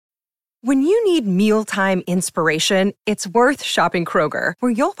When you need mealtime inspiration, it's worth shopping Kroger,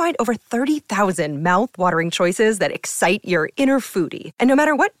 where you'll find over 30,000 mouth-watering choices that excite your inner foodie. And no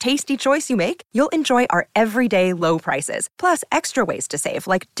matter what tasty choice you make, you'll enjoy our everyday low prices, plus extra ways to save,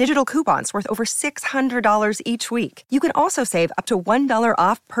 like digital coupons worth over $600 each week. You can also save up to $1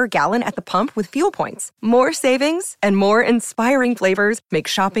 off per gallon at the pump with fuel points. More savings and more inspiring flavors make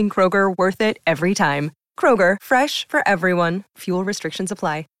shopping Kroger worth it every time. Kroger, fresh for everyone. Fuel restrictions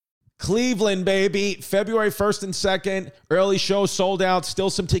apply. Cleveland, baby. February 1st and 2nd. Early show sold out.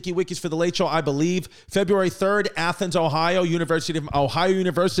 Still some Tiki Wikis for the late show, I believe. February 3rd, Athens, Ohio. Ohio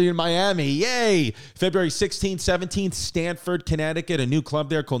University in Miami. Yay! February 16th, 17th, Stanford, Connecticut. A new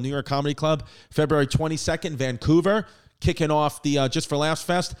club there called New York Comedy Club. February 22nd, Vancouver. Kicking off the Just for Laughs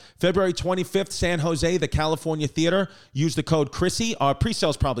Fest. February 25th, San Jose, the California Theater. Use the code Chrissy.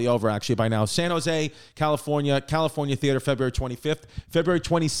 Pre-sale's probably over, actually, by now. San Jose, California Theater, February 25th. February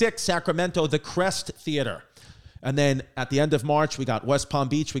 26th, Sacramento, the Crest Theater. And then at the end of March, we got West Palm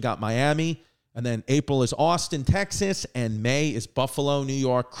Beach, we got Miami. And then April is Austin, Texas. And May is Buffalo, New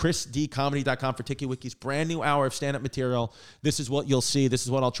York. ChrisDComedy.com for Tiki Wiki's brand new hour of stand-up material. This is what you'll see. This is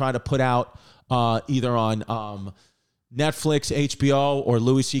what I'll try to put out either on... Netflix, HBO, or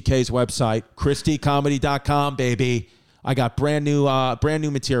Louis C.K.'s website, ChrisDComedy.com, baby. I got brand new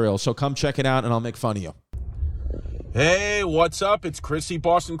material, so come check it out, and I'll make fun of you. Hey, what's up? It's Chrissy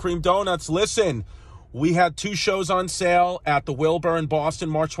Boston Cream Donuts. Listen, we had 2 shows on sale at the Wilbur in Boston,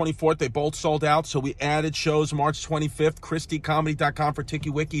 March 24th. They both sold out, so we added shows March 25th. ChrisDComedy.com for Tiki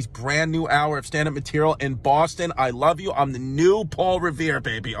Wiki's brand new hour of stand-up material in Boston. I love you. I'm the new Paul Revere,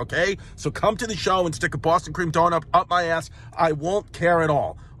 baby, okay? So come to the show and stick a Boston cream donut up my ass. I won't care at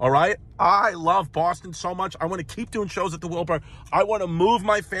all right? I love Boston so much. I want to keep doing shows at the Wilbur. I want to move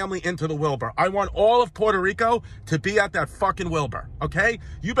my family into the Wilbur. I want all of Puerto Rico to be at that fucking Wilbur, okay?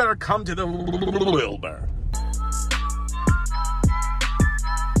 You better come to the Wilbur.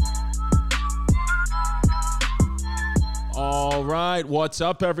 All right, what's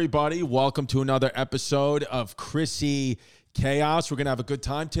up, everybody? Welcome to another episode of Chrissy Chaos. We're going to have a good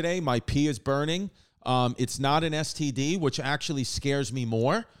time today. My pee is burning. It's not an STD, which actually scares me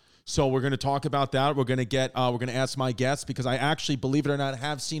more. So we're going to talk about that. We're going to ask my guests, because I actually, believe it or not,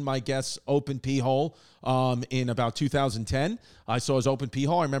 have seen my guest's open pee hole in about 2010. I saw his open pee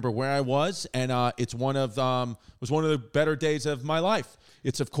hole. I remember where I was, and it was one of the better days of my life.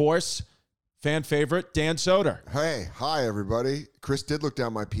 It's, of course, fan favorite, Dan Soder. Hey, hi, everybody. Chris did look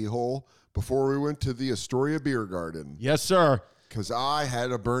down my pee hole before we went to the Astoria Beer Garden. Yes, sir. Because I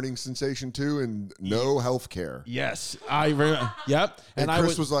had a burning sensation too, and no health care. Yes, yep. And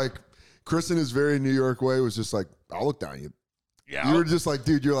Chris was like, Chris in his very New York way was just like, I'll look down you. Yeah, you were just like,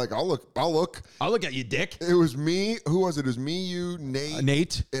 dude, you're like, I'll look at you, dick. It was me. Who was it? It was me, you,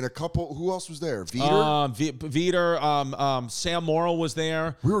 Nate, and a couple. Who else was there? Veter, Sam Morrill was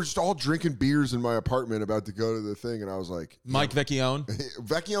there. We were just all drinking beers in my apartment, about to go to the thing, and I was like, Mike Vecchione.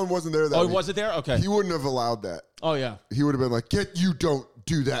 Vecchione wasn't there. He wasn't there. Okay, he wouldn't have allowed that. Oh yeah, he would have been like, you don't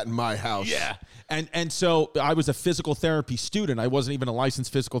do that in my house. Yeah. And so I was a physical therapy student. I wasn't even a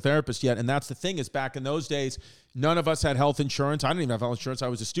licensed physical therapist yet. And that's the thing, is back in those days, none of us had health insurance. I didn't even have health insurance. I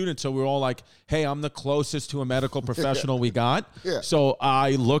was a student. So we were all like, hey, I'm the closest to a medical professional we got. Yeah. So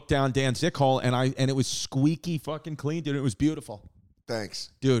I looked down Dan's dick hole, and it was squeaky fucking clean, dude. It was beautiful.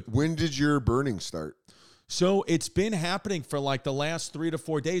 Thanks. Dude. When did your burning start? So it's been happening for like the last 3 to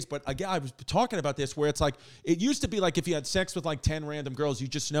 4 days. But again, I was talking about this, where it's like, it used to be like if you had sex with like 10 random girls, you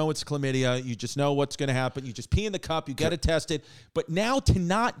just know it's chlamydia. You just know what's going to happen. You just pee in the cup. You get it tested. But now to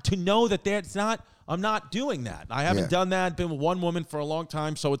know that I'm not doing that. I haven't done that. Been with one woman for a long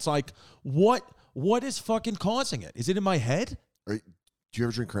time. So it's like, what is fucking causing it? Is it in my head? Do you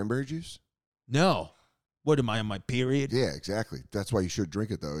ever drink cranberry juice? No. What, am I on my period? Yeah, exactly. That's why you should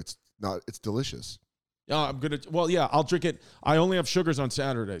drink it, though. It's delicious. I'll drink it. I only have sugars on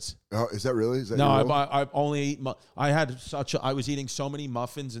Saturdays. Oh, is that really? Is that no, I've only eaten. I was eating so many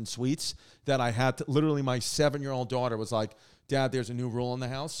muffins and sweets that I had to, literally my 7-year-old daughter was like, Dad, there's a new rule in the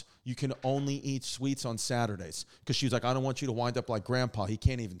house. You can only eat sweets on Saturdays. Because she was like, I don't want you to wind up like Grandpa. He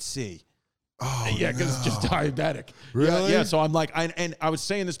can't even see. Oh, yeah, because it's just diabetic. Really? Yeah, so I'm like, and I was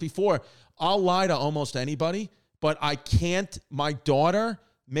saying this before, I'll lie to almost anybody, but I can't. My daughter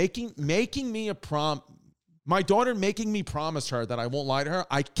making me promise her that I won't lie to her,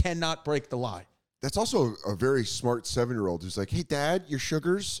 I cannot break the lie. That's also a very smart 7-year-old who's like, hey, Dad, your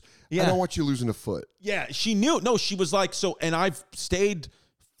sugars, yeah. I don't want you losing a foot. Yeah, she knew. No, she was like, so, and I've stayed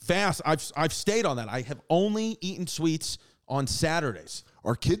fast. I've stayed on that. I have only eaten sweets on Saturdays.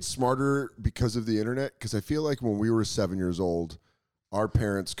 Are kids smarter because of the internet? Because I feel like when we were 7 years old, our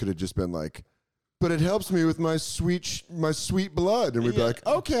parents could have just been like, but it helps me with my sweet blood. And we'd be like,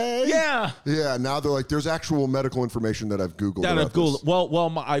 okay. Yeah. Yeah. Now they're like, there's actual medical information that I've Googled. That I've Googled.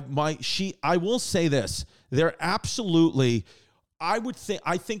 Well, I will say this. They're absolutely, I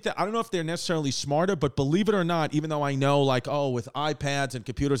think that, I don't know if they're necessarily smarter, but believe it or not, even though I know like, with iPads and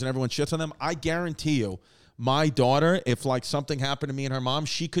computers and everyone shits on them, I guarantee you, my daughter, if like something happened to me and her mom,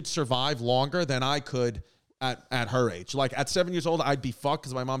 she could survive longer than I could at her age. Like at 7 years old, I'd be fucked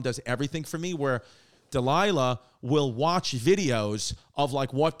because my mom does everything for me, where Delilah will watch videos of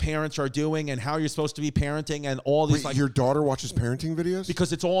like what parents are doing and how you're supposed to be parenting and all these. Wait, like, your daughter watches parenting videos?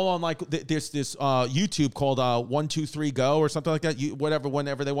 Because it's all on like there's this YouTube called 1 2 3 Go or something like that.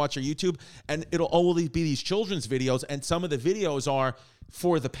 Whenever they watch your YouTube, and it'll always be these children's videos, and some of the videos are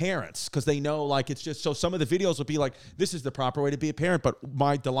for the parents because they know like it's just so. Some of the videos will be like, this is the proper way to be a parent, but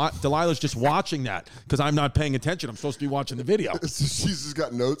my Delilah's just watching that because I'm not paying attention. I'm supposed to be watching the video. So she's just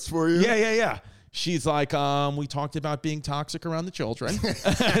got notes for you? Yeah. She's like, we talked about being toxic around the children.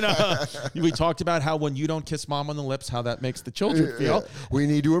 And, we talked about how when you don't kiss mom on the lips, how that makes the children feel. Yeah. We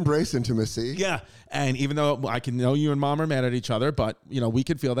need to embrace intimacy. Yeah. And even though I can know you and mom are mad at each other, but we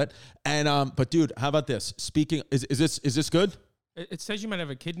can feel that. And, but dude, how about this? Speaking, is this good? It says you might have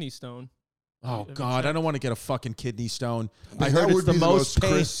a kidney stone. Oh God, I don't want to get a fucking kidney stone. Man, I heard that it's the most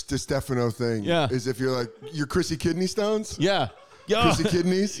Chris DiStefano thing. Yeah. Is if you're like, you're Chrissy Kidney Stones? Yeah. Chrissy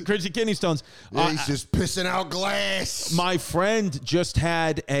Kidneys? Chrissy kidney stones. Yeah, he's just pissing out glass. My friend just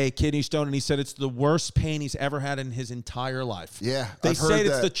had a kidney stone, and he said it's the worst pain he's ever had in his entire life. Yeah, they I've say heard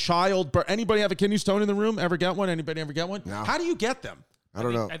it's that. the child. Anybody have a kidney stone in the room? Ever get one? Anybody ever get one? No. How do you get them? I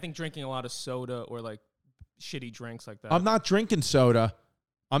don't know. I think drinking a lot of soda or like shitty drinks like that. I'm not drinking soda.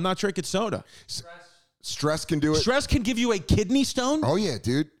 I'm not drinking soda. Stress can do it. Stress can give you a kidney stone? Oh, yeah,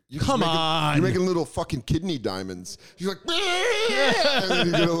 dude. Come on. You're making little fucking kidney diamonds. You're like, and then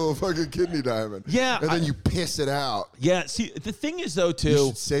you get a little fucking kidney diamond. Yeah, And then you piss it out. Yeah, see, the thing is, though, You too,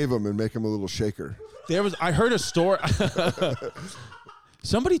 should save them and make them a little shaker. I heard a story.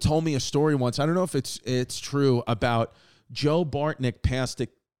 Somebody told me a story once. I don't know if it's true about Joe Bartnick passed a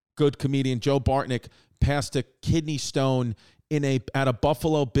good comedian. Joe Bartnick passed a kidney stone at a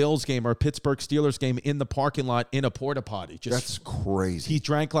Buffalo Bills game or a Pittsburgh Steelers game in the parking lot in a porta potty. That's crazy. He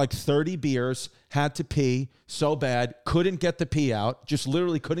drank like 30 beers, had to pee so bad, couldn't get the pee out, just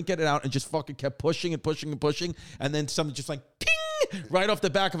literally couldn't get it out, and just fucking kept pushing and pushing and pushing, and then something just like ping right off the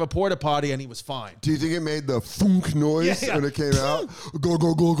back of a porta potty, and he was fine. Do you think it made the funk noise when it came out? Go,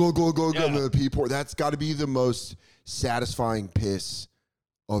 go, go, go, go, go, go, and the pee pour. That's got to be the most satisfying piss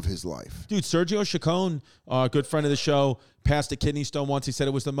of his life. Dude, Sergio Chacon, a good friend of the show, passed a kidney stone once. He said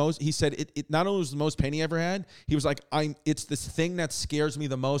it was the most, he said it not only was the most pain he ever had, he was like, it's this thing that scares me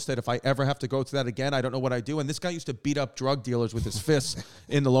the most, that if I ever have to go through that again, I don't know what I do. And this guy used to beat up drug dealers with his fists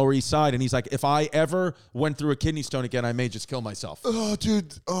in the Lower East Side. And he's like, if I ever went through a kidney stone again, I may just kill myself. Oh,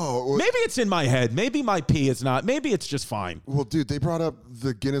 dude. Oh. Maybe it's in my head. Maybe my pee is not. Maybe it's just fine. Well, dude, they brought up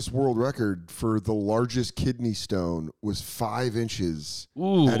the Guinness World Record for the largest kidney stone was 5 inches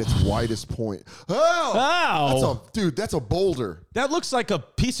at its widest point. Oh! Wow. That's a boulder. That looks like a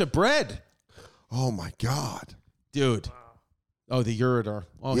piece of bread. Oh, my God. Dude. Oh, the ureter.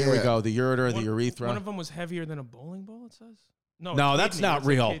 Oh, here we Yeah. go. The ureter, the urethra. One of them was heavier than a bowling ball, it says? No, it's that's kidney. not It's a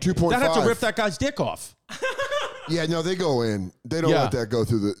real. kidney. 2.5. That had to rip that guy's dick off. Yeah, no, they go in. They don't Yeah. let that go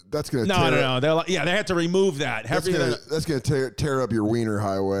through the. That's gonna. No. They're like, yeah, they had to remove that. That's gonna tear up your wiener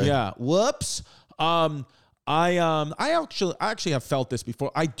highway. Yeah. Whoops. I actually have felt this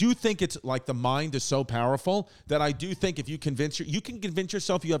before. I do think it's like the mind is so powerful that I do think if you can convince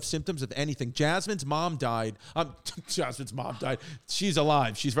yourself you have symptoms of anything. Jasmine's mom died. Jasmine's mom died. She's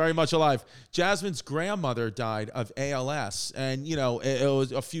alive. She's very much alive. Jasmine's grandmother died of ALS, and it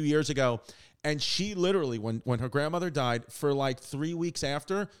was a few years ago. And she literally, when her grandmother died, for like 3 weeks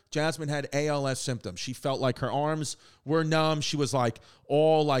after, Jasmine had ALS symptoms. She felt like her arms were numb. She was like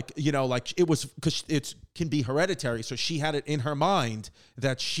all like, like it was, because it can be hereditary. So she had it in her mind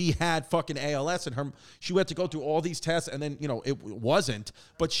that she had fucking ALS, and she had to go through all these tests, and then, it wasn't.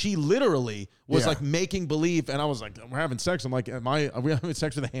 But she literally was like making believe. And I was like, we're having sex. I'm like, are we having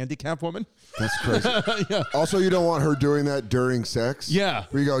sex with a handicapped woman? That's crazy. Yeah. Also, you don't want her doing that during sex. Yeah.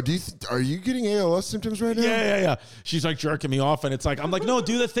 Where you go, are you getting ALS symptoms right now? Yeah. She's like jerking me off, and it's like, I'm like, no,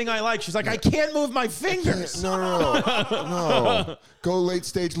 do the thing I like. She's like, I can't move my fingers. No. Go late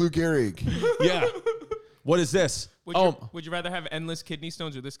stage Lou Gehrig. Yeah. What is this? Would you rather have endless kidney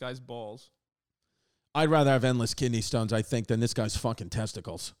stones or this guy's balls? I'd rather have endless kidney stones, I think, than this guy's fucking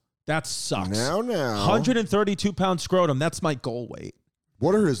testicles. That sucks. Now. 132-pound scrotum. That's my goal weight.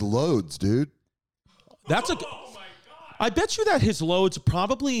 What are his loads, dude? That's a. I bet you that his loads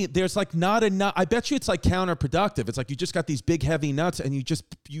probably there's like not enough. I bet you it's like counterproductive. It's like you just got these big heavy nuts and you just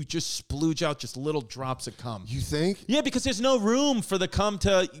splooge out just little drops of cum. You think? Yeah, because there's no room for the cum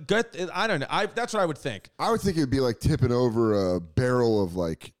to get. I don't know. That's what I would think. I would think it'd be like tipping over a barrel of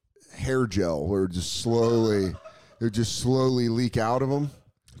like hair gel, where it would just slowly leak out of them.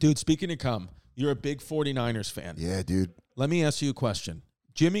 Dude, speaking of cum, you're a big 49ers fan. Yeah, dude. Let me ask you a question.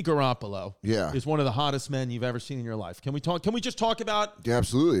 Jimmy Garoppolo Yeah. is one of the hottest men you've ever seen in your life. Can we talk? Can we just talk about Yeah,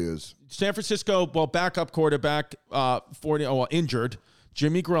 absolutely is. San Francisco? Well, backup quarterback, injured.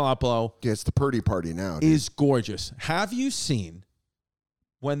 Jimmy Garoppolo Yeah, it's the Purdy party now, dude. is gorgeous. Have you seen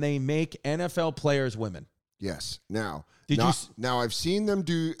when they make NFL players women? Yes. Now, Did you s- now I've seen them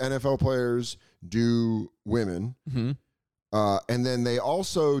do NFL players do women. Mm-hmm. And then they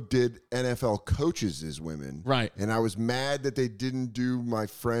also did NFL coaches as women. Right. And I was mad that they didn't do my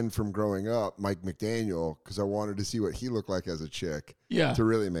friend from growing up, Mike McDaniel, because I wanted to see what he looked like as a chick. Yeah. To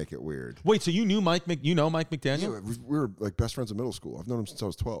really make it weird. Wait, so you knew Mike McDaniel? Yeah, we were like best friends in middle school. I've known him since I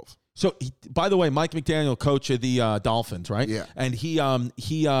was 12. So, by the way, Mike McDaniel, coach of the Dolphins, right? Yeah. And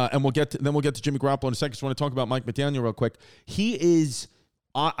and we'll get to Jimmy Garoppolo in a second. So I want to talk about Mike McDaniel real quick. He is,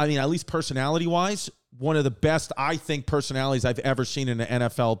 I mean, at least personality-wise, one of the best, I think, personalities I've ever seen in an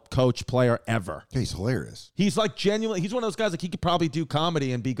NFL coach player ever. Yeah, he's hilarious. He's like genuinely, he's one of those guys like he could probably do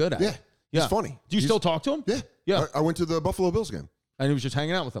comedy and be good at it. He's funny. Do you still talk to him? Yeah. Yeah. I went to the Buffalo Bills game. And he was just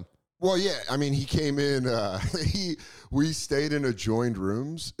hanging out with him. Well, yeah. I mean, he came in. We stayed in adjoined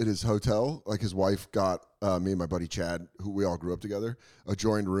rooms at his hotel. Like his wife got me and my buddy Chad, who we all grew up together,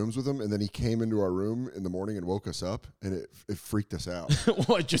 adjoined rooms with him. And then he came into our room in the morning and woke us up, and it freaked us out.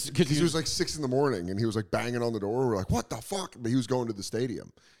 What? Just because He was like 6 in the morning, and he was like banging on the door. We're like, "What the fuck?" But he was going to the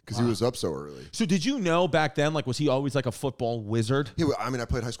stadium because he was up so early. So did you know back then? Like, was he always like a football wizard? I mean, I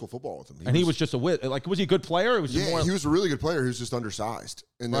played high school football with him, He was just a wizard. Like, was he a good player? Or was he more? he was a really good player. He was just undersized,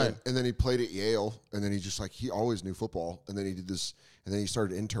 and then Right. and then he played at Yale, and then he just like he always knew football, and then he did this, and then he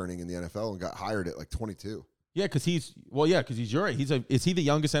started interning in the NFL and got hired at like 22. Yeah, because he's your age. Is he the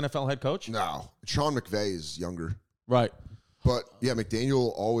youngest NFL head coach? No, Sean McVay is younger, Right. but yeah,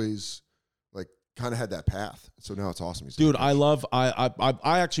 McDaniel always like kind of had that path. So now it's awesome. He's Dude,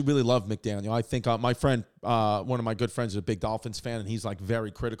 I actually really love McDaniel. I think my friend, one of my good friends is a big Dolphins fan, and he's like very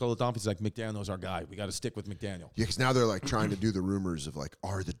critical of the Dolphins. He's like, McDaniel's our guy. We got to stick with McDaniel. Yeah, because now they're like trying to do the rumors of like,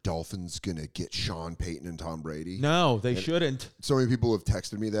 are the Dolphins gonna get Sean Payton and Tom Brady? No, they shouldn't. So many people have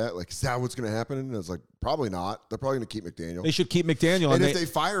texted me that, like, is that what's gonna happen? And I was like, probably not. They're probably gonna keep McDaniel. They should keep McDaniel. And if they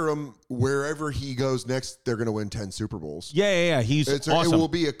fire him, wherever he goes next, they're gonna win 10 Super Bowls. yeah. He's awesome. It will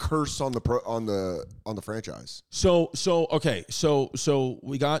be a curse on the franchise. So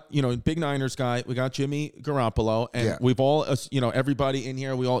we got, big Niners guy. We got Jimmy Garoppolo, and Yeah. we've all, everybody in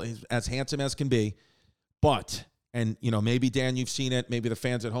here, we all as handsome as can be. But, and maybe Dan, you've seen it. Maybe the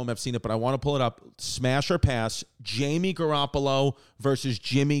fans at home have seen it. But I want to pull it up. Smash or pass? Jamie Garoppolo versus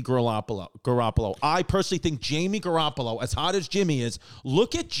Jimmy Garoppolo. I personally think Jamie Garoppolo, as hot as Jimmy is,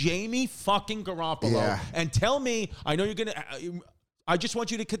 look at Jamie fucking Garoppolo Yeah. and tell me. I know you're gonna. I just want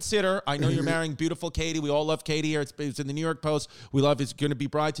you to consider, I know you're marrying beautiful Katie. We all love Katie here. It's in the New York Post. We love his going to be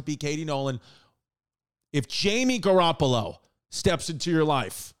bride to be Katie Nolan. If Jamie Garoppolo steps into your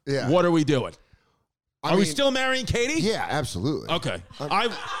life, what are we doing? Are we still marrying Katie? Yeah, absolutely. Okay.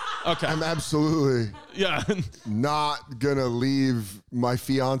 I'm absolutely not gonna leave my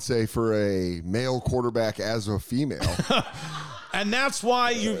fiance for a male quarterback as a female. And that's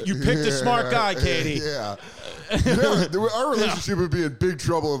why you picked a smart guy, Katie. Yeah. Our relationship would be in big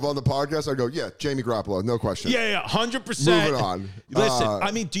trouble if on the podcast I go, yeah, Jamie Garoppolo, no question. Yeah, 100%. Moving on. Listen,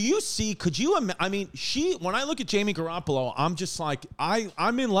 I mean, when I look at Jamie Garoppolo, I'm just like,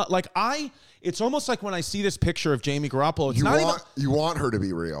 I'm in love. Like, it's almost like when I see this picture of Jamie Garoppolo, you want her to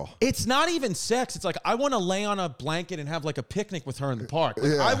be real. It's not even sex. It's like, I want to lay on a blanket and have like a picnic with her in the park.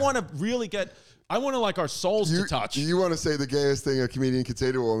 Like, Yeah. I want to really like our souls to touch. You want to say the gayest thing a comedian could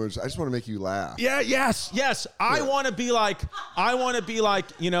say to a woman is, I just want to make you laugh. Yeah, yes. I want to be like,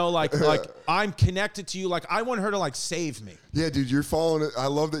 like I'm connected to you. Like, I want her to like save me. Yeah, dude, you're falling. I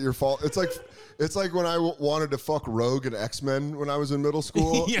love that you're falling. It's like when I wanted to fuck Rogue and X-Men when I was in middle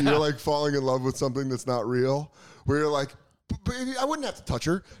school. Yeah. You're like falling in love with something that's not real. Where you're like, but I wouldn't have to touch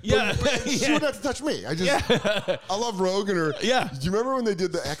her. Yeah. But she wouldn't have to touch me. I love Rogue and her. Yeah. Do you remember when they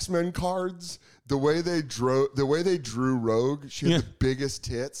did the X-Men cards? The way they drew Rogue, she had the biggest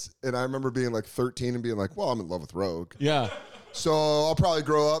tits. And I remember being like 13 and being like, well, I'm in love with Rogue. Yeah. So I'll probably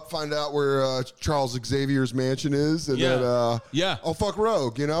grow up, find out where Charles Xavier's mansion is, and then I'll fuck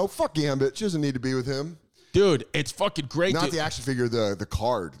Rogue, Fuck Gambit. She doesn't need to be with him. Dude, it's fucking great. Not the action figure, the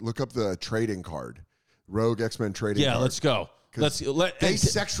card. Look up the trading card. Rogue X-Men trading Yeah, card. let's go. They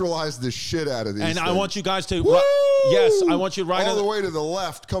sexualize the shit out of these and things. I want you guys to Woo! yes, I want you to write all the way to the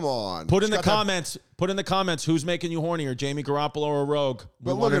left. Come on. Put in the comments who's making you hornier, Jamie Garoppolo or Rogue.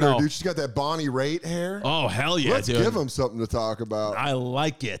 But look at her, dude. She's got that Bonnie Raitt hair. Oh, hell yeah, Let's dude. give them something to talk about. I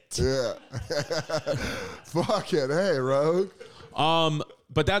like it. Yeah. Fuck it. Hey, Rogue.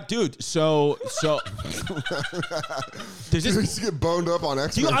 But that dude, so does You this just get boned up on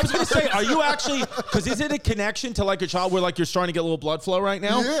X-Men. I was going to say, are you actually, because is it a connection to like your child where like you're starting to get a little blood flow right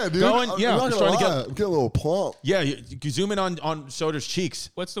now? Yeah, dude. Yeah, I'm starting to I'm getting a little plump. Yeah, you zoom in on Soder's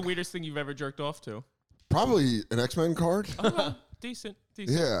cheeks. What's the weirdest thing you've ever jerked off to? Probably an X-Men card. Decent.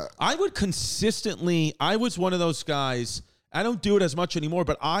 Yeah. I would consistently, I was one of those guys, I don't do it as much anymore,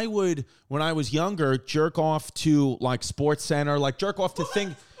 but I would, when I was younger, jerk off to like Sports Center, like jerk off to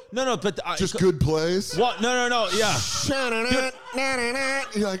things. No, but Just good plays. What? No, yeah.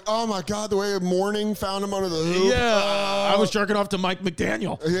 You're like, oh my God, the way Morning found him under the hoop. Yeah, I was jerking off to Mike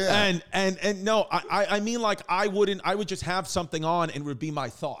McDaniel. Yeah. And no, I mean like I would just have something on and it would be my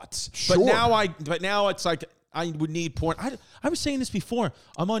thoughts. Sure. But now it's like I would need porn. I was saying this before.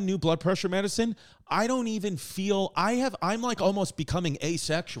 I'm on new blood pressure medicine. I don't even feel I'm like almost becoming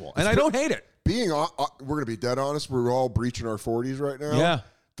asexual, and I don't hate it. We're gonna be dead honest. We're all breaching our 40s right now. Yeah.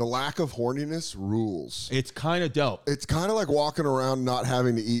 The lack of horniness rules. It's kind of dope. It's kind of like walking around not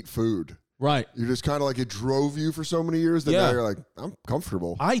having to eat food. Right. You're just kind of like, it drove you for so many years that now you're like, I'm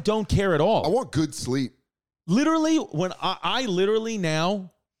comfortable. I don't care at all. I want good sleep. Literally, when I literally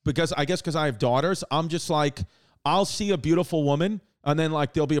now, because I have daughters, I'm just like, I'll see a beautiful woman, and then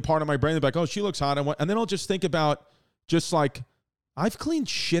like there'll be a part of my brain that's like, oh, she looks hot, and then I'll just think about just like, I've cleaned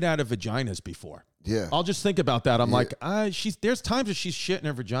shit out of vaginas before. Yeah. I'll just think about that. I'm like, there's times that she's shit in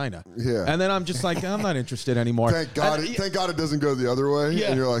her vagina. Yeah. And then I'm just like, I'm not interested anymore. Thank God it doesn't go the other way. Yeah.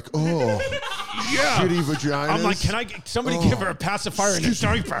 And you're like, oh, shitty vaginas. I'm like, can somebody give her a pacifier in a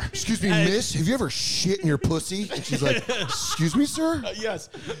diaper? Excuse me, miss, have you ever shit in your pussy? And she's like, excuse me, sir?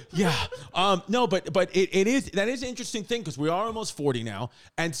 Yes. Yeah. No, but that is an interesting thing because we are almost 40 now.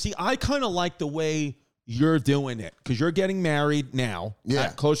 And see, I kind of like the way you're doing it because you're getting married now. Yeah.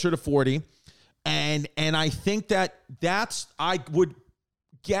 Closer to 40. And I think I would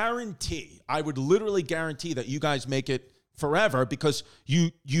literally guarantee that you guys make it forever because you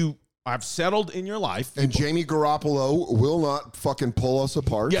I've settled in your life. And Jamie Garoppolo will not fucking pull us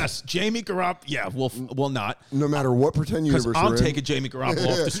apart. Yes, Jamie Garoppolo, will not. No matter what pretend universe we're in. I'm taking Jamie Garoppolo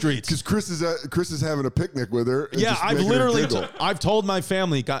off the streets. Because Chris is having a picnic with her. And yeah, just I've making her literally giggle. I've told my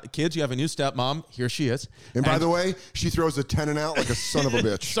family, kids, you have a new stepmom. Here she is. And by the way, she throws a tenant out like a son of a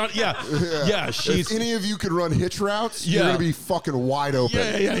bitch. Yeah. She's if any of you could run hitch routes, Yeah. you're gonna be fucking wide open.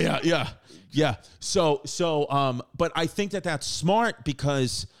 Yeah. So, but I think that's smart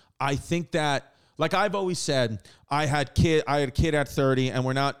because I think that, like I've always said, I had a kid at 30, and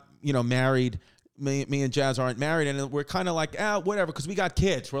we're not, married. Me and Jazz aren't married, and we're kind of like, whatever, because we got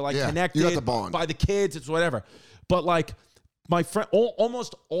kids. We're like connected you got the bond. by the kids. It's whatever. But like my friend,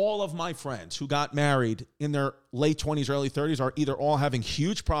 almost all of my friends who got married in their late 20s, early 30s are either all having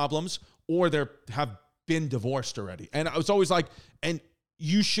huge problems or have been divorced already. And I was always like, and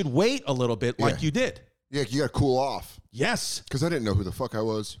you should wait a little bit like you did. Yeah, you got to cool off. Yes. Because I didn't know who the fuck I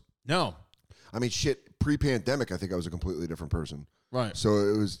was. No. I mean, shit, pre-pandemic, I think I was a completely different person. Right.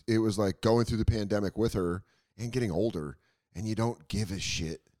 So it was like going through the pandemic with her and getting older, and you don't give a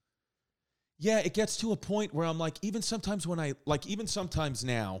shit. Yeah, it gets to a point where I'm like, even sometimes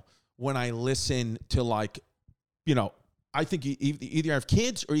now when I listen to I think you either have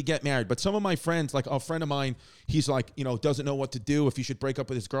kids or you get married. But some of my friends, like a friend of mine, he's like, doesn't know what to do, if he should break up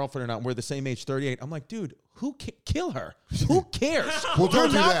with his girlfriend or not. And we're the same age, 38. I'm like, dude, kill her? Who cares? Well,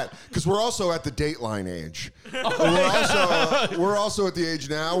 don't do that, because we're also at the Dateline age. We're also at the age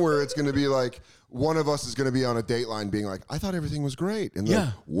now where it's going to be like, one of us is going to be on a Dateline being like, I thought everything was great. And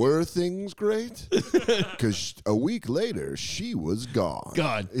then, were things great? Because a week later, she was gone.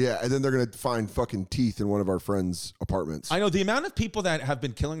 God. Yeah, and then they're going to find fucking teeth in one of our friends' apartments. I know the amount of people that have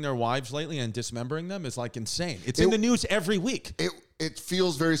been killing their wives lately and dismembering them is like insane. It's in the news every week. It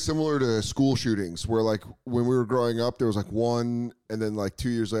feels very similar to school shootings where like when we were growing up, there was like one, and then like 2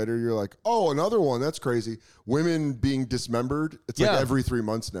 years later, you're like, oh, another one. That's crazy. Women being dismembered. It's like every 3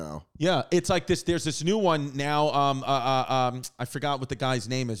 months now. Yeah. It's like this. There's this new one now. I forgot what the guy's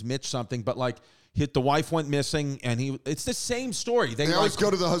name is, Mitch something, but like the wife went missing and it's the same story. They always go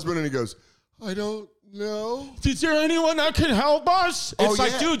to the husband and he goes, I don't know. Is there anyone that can help us? It's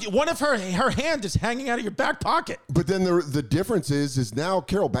like, dude, one of her hand is hanging out of your back pocket. But then the difference is now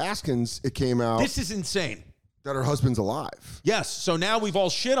Carol Baskins, it came out. This is insane. That her husband's alive. Yes. So now we've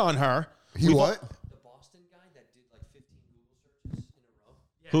all shit on her. What?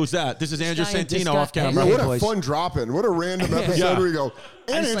 Who's that? This is Andrew guy- this Santino guy- off Yeah, camera. Hey, what a boys. fun drop-in. What a random episode Yeah. where you go,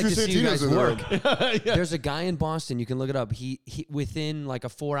 I and just like Andrew to see you Santino's guys in the work. room. There's a guy in Boston. You can look it up. He within like a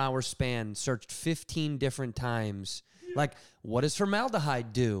 4-hour span searched 15 different times. Like, what does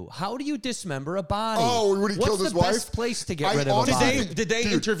formaldehyde do? How do you dismember a body? Oh, when he What's killed his the best wife? place to get I rid of a honestly body? think- Did they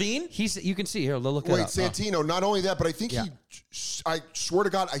Dude. intervene? You can see here. Look it Wait, up. Santino, not only that, but I think Yeah. I swear to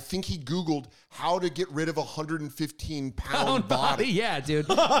God, I think he Googled how to get rid of a 115-pound body. Yeah, dude.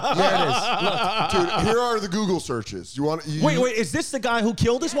 Dude, here are the Google searches. You want? Wait, is this the guy who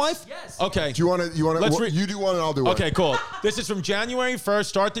killed his wife? yes. Okay. Do you want to? Let's read- You do one, and I'll do one. Okay, cool. This is from January 1st.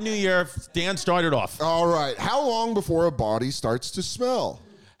 Start the new year. Dan started off. All right. How long before a body starts to smell?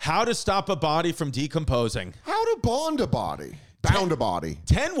 How to stop a body from decomposing. How to bound a body? Bound a body.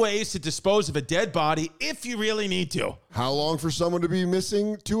 10 ways to dispose of a dead body if you really need to. How long for someone to be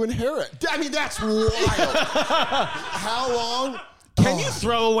missing to inherit? I mean, that's wild. How long? Can you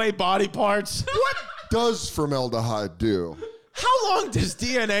throw away body parts? What does formaldehyde do? How long does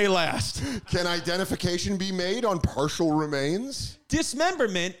DNA last? Can identification be made on partial remains?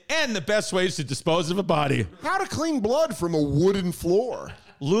 Dismemberment and the best ways to dispose of a body. How to clean blood from a wooden floor?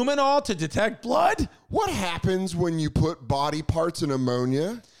 Luminol to detect blood? What happens when you put body parts in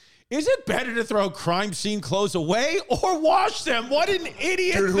ammonia? Is it better to throw crime scene clothes away or wash them? What an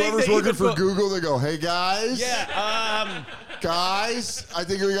idiot Dude, thing whoever's to working even for put- Google, they go, hey, guys. Yeah, Guys, I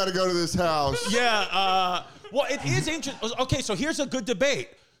think we got to go to this house. well, it is interesting. Okay, so here's a good debate.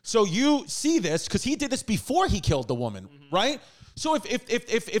 So you see this, because he did this before he killed the woman, right? So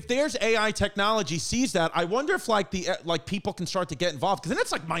if there's AI technology sees that, I wonder if like people can start to get involved, because then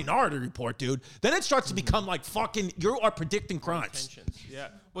it's like Minority Report, dude. Then it starts to become like fucking you are predicting crimes, Tensions. Yeah.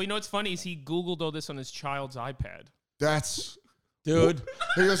 Well, you know what's funny is he Googled all this on his child's iPad. That's, dude.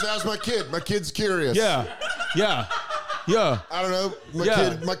 he goes, that's my kid. My kid's curious. Yeah. I don't know.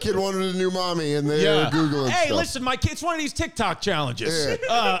 Yeah. My kid wanted a new mommy, and they were Googling Hey, stuff. listen, my kid's one of these TikTok challenges. Yeah.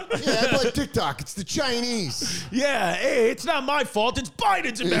 Yeah, I like TikTok. It's the Chinese. Yeah, hey, it's not my fault. It's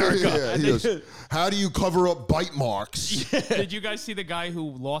Biden's America. Yeah, he goes, how do you cover up bite marks? Did you guys see the guy who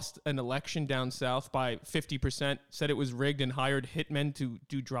lost an election down south by 50%, said it was rigged and hired hitmen to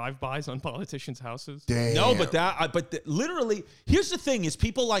do drive-bys on politicians' houses? Damn. No, but literally, here's the thing: is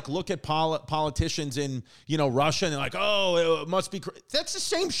people like look at politicians in Russia and they're like, oh, it must be. That's the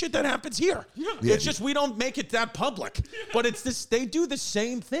same shit that happens here. Yeah. It's just we don't make it that public, but it's this. They do the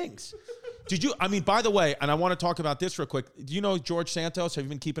same things. Did you? I mean, by the way, and I want to talk about this real quick. Do you know George Santos? Have you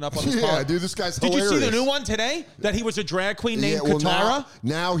been keeping up on this? Yeah, dude, this guy's Did hilarious. you see the new one today? That he was a drag queen named well, Katara?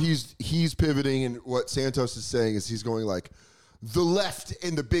 now he's pivoting, and what Santos is saying is he's going like, the left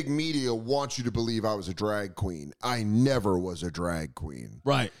and the big media want you to believe I was a drag queen. I never was a drag queen.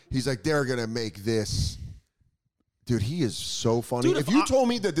 Right. He's like, they're going to make this. Dude, he is so funny. Dude, if if you I- told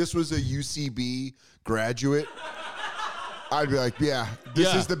me that this was a UCB graduate, I'd be like, yeah,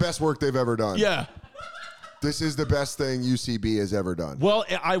 this Yeah. is the best work they've ever done. Yeah. This is the best thing UCB has ever done. Well,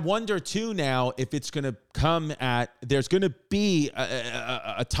 I wonder too now if it's going to come at. There's going to be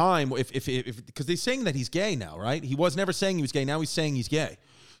a time if because they're saying that he's gay now, right? He was never saying he was gay. Now he's saying he's gay.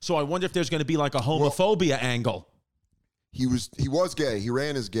 So I wonder if there's going to be like a homophobia angle. He was gay. He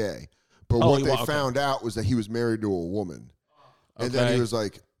ran as gay. But Oh, what he they wa- okay. found out was that he was married to a woman. And then Okay. he was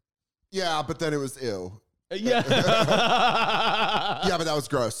like, yeah, but then it was ill. Yeah. Yeah, but that was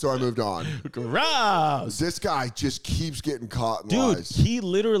gross. So I moved on. Gross. This guy just keeps getting caught in Dude, lies. he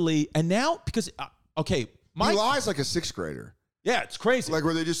literally and now because okay, He lies like a sixth grader. yeah, it's crazy. Like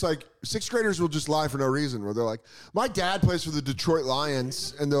where they just like, sixth graders will just lie for no reason. Where they're like, my dad plays for the Detroit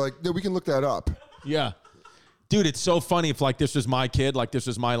Lions. And they're like, no, we can look that up. Yeah. Dude, it's so funny if like this was my kid, like this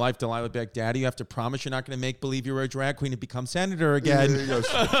was my life, Delilah would be like, Daddy, you have to promise you're not going to make believe you were a drag queen and become senator again. He goes,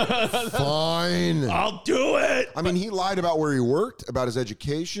 fine. I'll do it. I mean, he lied about where he worked, about his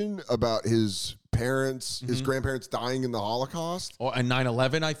education, about his parents, his grandparents dying in the Holocaust. Or and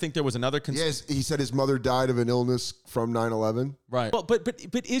 9/11, I think there was another Yes, he said his mother died of an illness from 9/11. Right.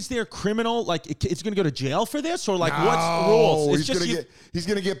 But is there criminal, like, is he going to go to jail for this? Or, like, what's the rules? He's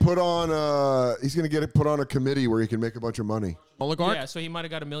gonna get put on. He's gonna get put on a committee where he can make a bunch of money. oligarch? Yeah, so he might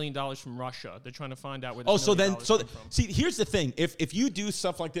have got $1 million from Russia. They're trying to find out where. Oh, this so $1 then, million so came from. see, here's the thing. If you do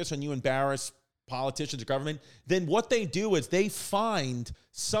stuff like this and you embarrass politicians or government, then what they do is they find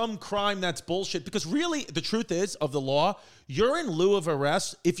some crime that's bullshit. Because really, the truth is of the law, you're in lieu of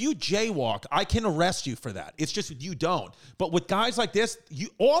arrest. If you jaywalk, I can arrest you for that. It's just you don't. But with guys like this,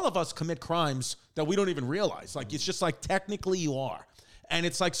 all of us commit crimes that we don't even realize. Like, it's just like technically you are. And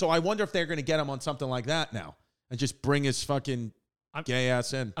it's like, so I wonder if they're going to get him on something like that now and just bring his fucking gay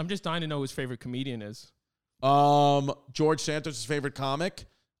ass in. I'm just dying to know who his favorite comedian is. George Santos' favorite comic.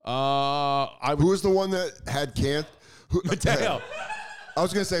 Who was the one that had cancer? Mateo. I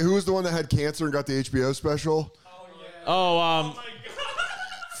was gonna say, who was the one that had cancer and got the HBO special?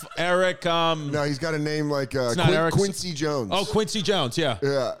 Eric. No, he's got a name like not Eric. Quincy Jones. Oh, Quincy Jones. Yeah.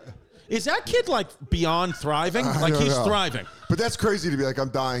 Yeah. Is that kid like beyond thriving? I Like don't he's know. thriving. But that's crazy to be like, I'm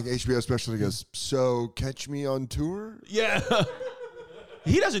dying, HBO special. He goes, so catch me on tour? Yeah.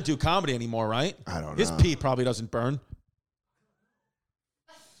 He doesn't do comedy anymore, right? I don't know. His pee probably doesn't burn.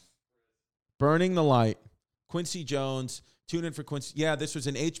 Burning the Light. Quincy Jones. Tune in for Quincy. Yeah, this was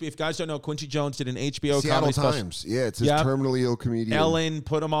an HBO. If guys don't know, Quincy Jones did an HBO Seattle comedy special. Times. Yeah, it's his Yep. terminally ill comedian. Ellen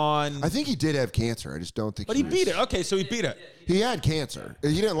put him on. I think he did have cancer. I just don't think But he beat it. Okay, so he beat it. He had cancer.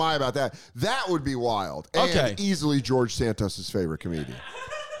 He didn't lie about that. That would be wild. And Okay. easily George Santos' favorite comedian.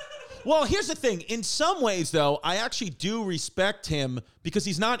 Well, here's the thing. In some ways, though, I actually do respect him because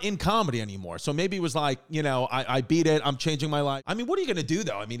he's not in comedy anymore. So maybe it was like, I beat it. I'm changing my life. I mean, what are you going to do,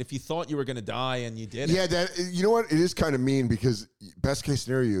 though? I mean, if you thought you were going to die and you did Yeah, it. you know what? It is kind of mean because best case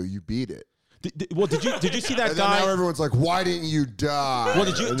scenario, you beat it. Well, did you see that And then guy? now everyone's like, why didn't you die? Well,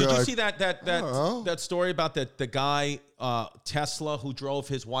 did you And they're like, see that story about the guy Tesla who drove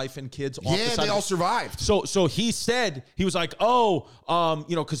his wife and kids off the Yeah, side? they all survived. So he said, he was like,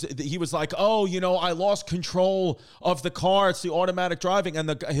 because he was like, I lost control of the car. It's the automatic driving.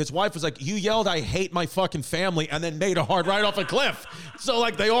 And his wife was like, you yelled, I hate my fucking family, and then made a hard right off a cliff. So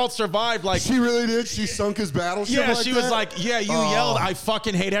like they all survived. Like She really did? She sunk his battleship yeah, like she that? was like, yeah, you yelled, I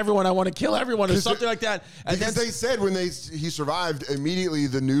fucking hate everyone. I want to kill everyone or something like that. And Because then they said when he survived, immediately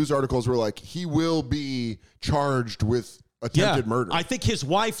the news articles were like, he will be charged with attempted murder. I think his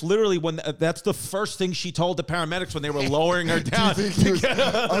wife literally, that's the first thing she told the paramedics when they were lowering her down.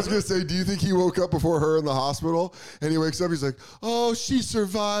 I was going to say, do you think he woke up before her in the hospital? And he wakes up, he's like, oh, she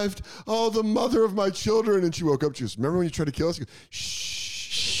survived. Oh, the mother of my children. And she woke up, she goes, remember when you tried to kill us? She goes,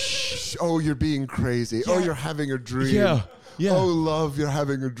 shh. Oh, you're being crazy. Oh, you're having a dream. Yeah. Yeah. Oh, love, you're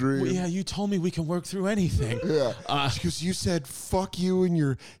having a dream. Well, yeah, you told me we can work through anything. Yeah. She goes, you said, fuck you and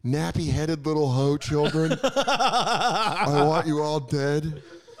your nappy-headed little hoe children. I want you all dead.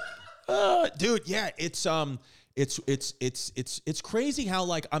 Dude, yeah, it's crazy how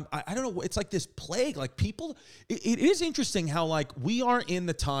like I don't know, it's like this plague. Like people, it is interesting how like we are in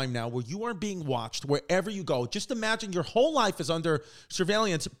the time now where you are being watched wherever you go. Just imagine your whole life is under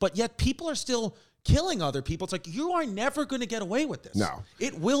surveillance, but yet people are still killing other people. It's like you are never going to get away with this. No.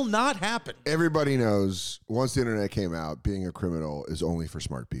 It will not happen. Everybody knows once the internet came out, being a criminal is only for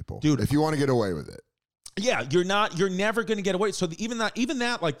smart people. Dude. If you want to get away with it. Yeah, you're never going to get away. So even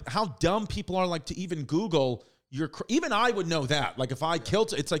that, like how dumb people are, like to even Google even I would know that. Like if I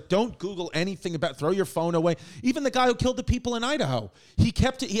killed, it's like, don't Google anything about, throw your phone away. Even the guy who killed the people in Idaho, he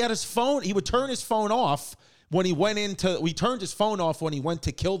kept it. He had his phone. He would turn his phone off when he turned his phone off when he went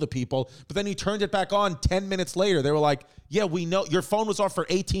to kill the people, but then he turned it back on 10 minutes later. They were like, yeah, we know your phone was off for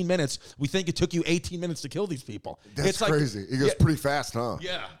 18 minutes. We think it took you 18 minutes to kill these people. That's crazy. He goes pretty fast, huh?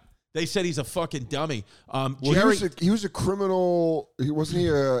 Yeah. They said he's a fucking dummy. Well, Jerry, he was a criminal. He was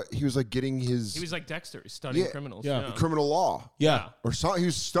like getting his. He was like Dexter, studying criminals. Yeah. criminal law. yeah. Or so, he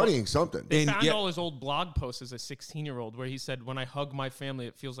was studying something. They And found yeah- all his old blog posts as a 16-year-old where he said, when I hug my family,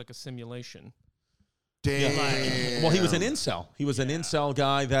 it feels like a simulation. Damn. Well, he was an incel. He was an incel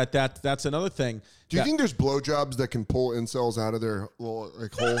guy. That's another thing. Do you think there's blowjobs that can pull incels out of their little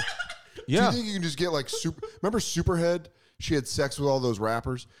like hole? Yeah. Do you think you can just get like remember Superhead? She had sex with all those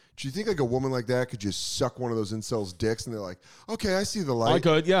rappers. Do you think like a woman like that could just suck one of those incels' dicks and they're like, okay, I see the light. I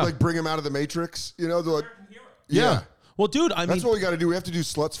could, yeah. Like bring him out of the Matrix. You know, they're like, Yeah. Well, dude, I That's mean, what we got to do. We have to do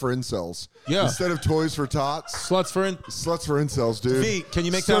sluts for incels. Yeah. Instead of toys for tots. sluts for Sluts for incels, dude. V, can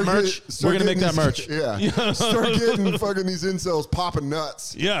you make that merch? We're gonna make that merch. Yeah. Start getting fucking these incels popping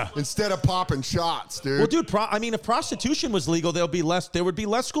nuts. Yeah. Instead of popping shots, dude. Well, dude, if prostitution was legal, there would be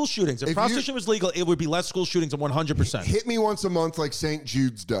less school shootings. If prostitution was legal, it would be less school shootings, 100%. Hit me once a month like St.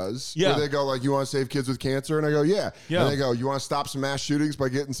 Jude's does. Yeah. Where they go like, you want to save kids with cancer? And I go, yeah. Yeah. And they go, you want to stop some mass shootings by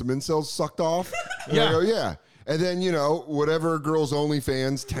getting some incels sucked off? And Yeah. I go, yeah. And then, whatever girl's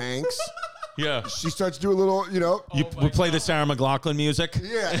OnlyFans tanks, Yeah. she starts to do a little, We play the Sarah McLachlan music.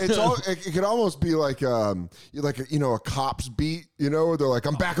 Yeah, it's all. It could almost be like a cop's beat. Where they're like,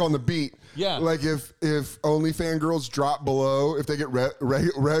 "I'm back on the beat." Yeah. Like if OnlyFans girls drop below, if they get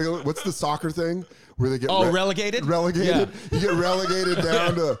regular, what's the soccer thing where they get relegated? Relegated. You get relegated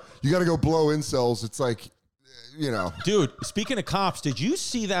down to. You got to go blow incels. It's like, Dude, speaking of cops, did you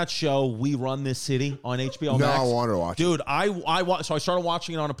see that show We Run This City on HBO No, Max? I want to watch it. Dude, so I started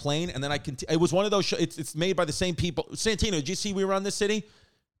watching it on a plane, and then it was one of those shows. It's made by the same people. Santino, did you see We Run This City?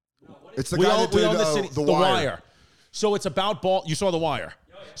 It's the guy that did The Wire. So it's about ball. You saw The Wire.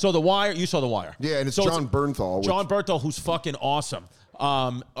 So The Wire, you saw The Wire. Yeah, and it's So John Bernthal. John Bernthal, who's fucking awesome.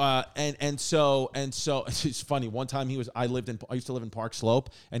 And so it's funny. One time I used to live in Park Slope,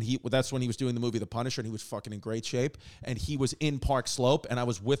 and that's when he was doing the movie The Punisher, and he was fucking in great shape. And he was in Park Slope, and I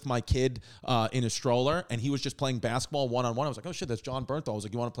was with my kid in a stroller, and he was just playing basketball one-on-one. I was like, oh shit, that's John Bernthal. I was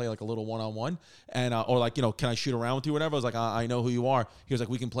like, you want to play like a little one-on-one? And or like, can I shoot around with you or whatever? I was like, I know who you are. He was like,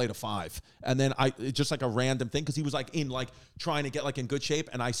 we can play to 5. And then it's just like a random thing, because he was like trying to get like in good shape.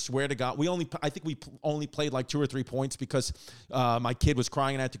 And I swear to God, I think we only played like 2 or 3 points because my kid was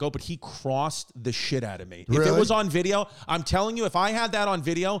crying and I had to go, but he crossed the shit out of me. Really? If it was on video, I'm telling you, if I had that on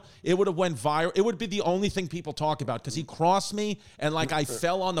video, it would have went viral. It would be the only thing people talk about, because he crossed me and like I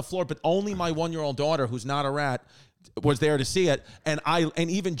fell on the floor, but only my 1-year-old daughter, who's not a rat, was there to see it. And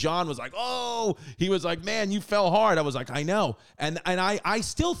even John was like, oh, he was like, man, you fell hard. I was like, I know. And I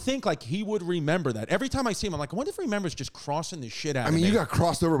still think like he would remember that. Every time I see him, I'm like, I wonder if he remembers just crossing the shit out of me. you got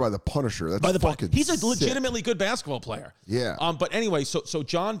crossed over by the Punisher. That's fucking He's a sick. legitimately good basketball player. Yeah. But anyway, so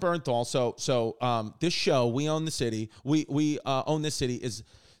John Bernthal, so this show, We Own the City, we Own This City, is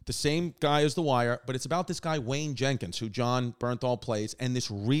the same guy as The Wire, but it's about this guy, Wayne Jenkins, who John Bernthal plays, and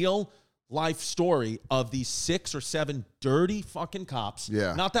this real life story of these 6 or 7 dirty fucking cops.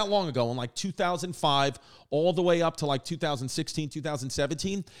 Yeah. Not that long ago, in like 2005, all the way up to like 2016,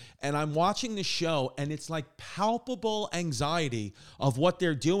 2017. And I'm watching this show, and it's like palpable anxiety of what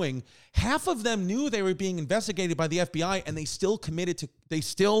they're doing. Half of them knew they were being investigated by the FBI, and they still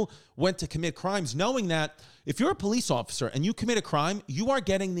went to commit crimes, knowing that if you're a police officer and you commit a crime, you are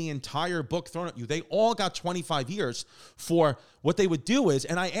getting the entire book thrown at you. They all got 25 years for what they would do is,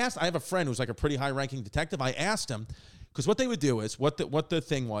 and I have a friend who's like a pretty high-ranking detective. I asked him, because what they would do is, what the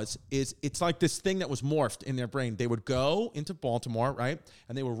thing was, is it's like this thing that was morphed in their brain. They would go into Baltimore, right?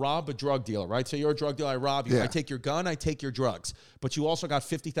 And they would rob a drug dealer, right? So you're a drug dealer, I rob you. Yeah. I take your gun, I take your drugs. But you also got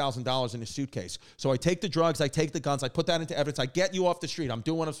 $50,000 in a suitcase. So I take the drugs, I take the guns, I put that into evidence, I get you off the street, I'm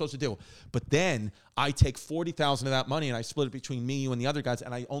doing what I'm supposed to do. But then I take $40,000 of that money and I split it between me, you, and the other guys,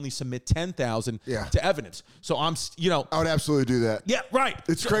 and I only submit $10,000 to evidence. So I'm, I would absolutely do that. Yeah, right.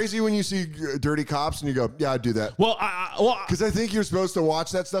 It's crazy when you see dirty cops and you go, yeah, I'd do that. Well, Because I think you're supposed to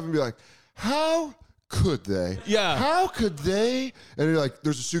watch that stuff and be like, how could they? Yeah. How could they? And you're like,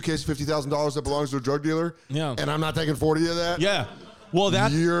 there's a suitcase of $50,000 that belongs to a drug dealer. Yeah. And I'm not taking 40 of that. Yeah. Well,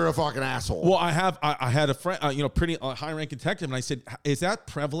 you're a fucking asshole. Well, I had a friend, pretty high-ranking detective, and I said, "Is that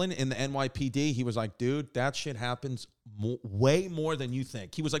prevalent in the NYPD?" He was like, "Dude, that shit happens way more than you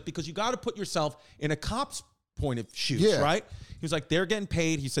think." He was like, "Because you got to put yourself in a cop's point of shoes, right?" He was like, they're getting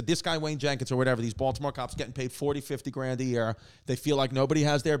paid. He said, this guy, Wayne Jenkins or whatever, these Baltimore cops getting paid 40, 50 grand a year. They feel like nobody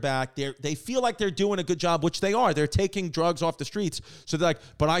has their back. They feel like they're doing a good job, which they are. They're taking drugs off the streets. So they're like,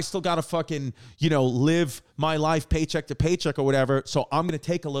 but I still got to fucking, live my life paycheck to paycheck or whatever. So I'm going to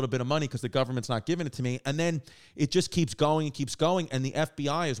take a little bit of money because the government's not giving it to me. And then it just keeps going and keeps going. And the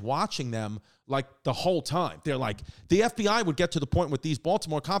FBI is watching them like the whole time. They're like, the FBI would get to the point with these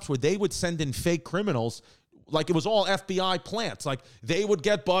Baltimore cops where they would send in fake criminals. Like it was all FBI plants. Like they would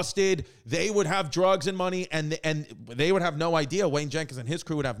get busted, they would have drugs and money, and they would have no idea. Wayne Jenkins and his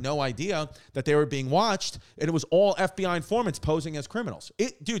crew would have no idea that they were being watched, and it was all FBI informants posing as criminals.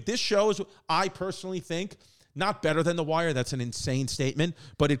 Dude, this show is, I personally think, not better than The Wire. That's an insane statement,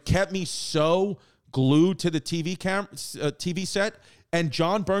 but it kept me so glued to the TV set. And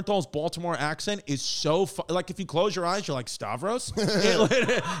John Bernthal's Baltimore accent is so like if you close your eyes, you're like Stavros.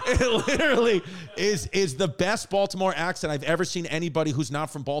 It literally is the best Baltimore accent I've ever seen anybody who's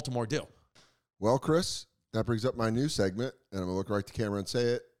not from Baltimore do. Well, Chris, that brings up my new segment, and I'm gonna look right to camera and say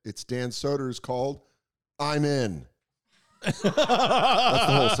it. It's Dan Soder's called "I'm In." That's the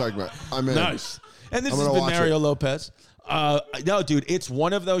whole segment. I'm in. Nice. And this has been Mario Lopez. No, dude, it's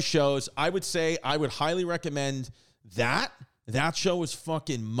one of those shows. I would say I would highly recommend that. That show was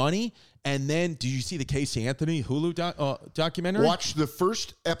fucking money. And then, did you see the Casey Anthony Hulu documentary? Watched the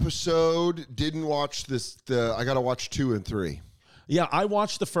first episode. Didn't watch this. I got to watch 2 and 3. Yeah, I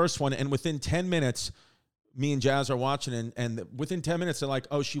watched the first one, and within 10 minutes, me and Jazz are watching, and within 10 minutes, they're like,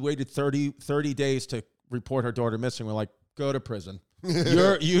 oh, she waited 30 days to report her daughter missing. We're like, go to prison.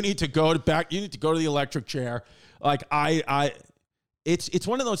 You need to go back. You need to go to the electric chair. Like, It's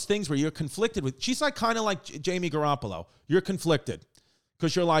one of those things where you're conflicted with. She's like kind of like Jamie Garoppolo. You're conflicted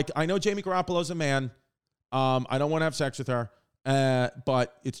because you're like, I know Jamie Garoppolo's a man. I don't want to have sex with her,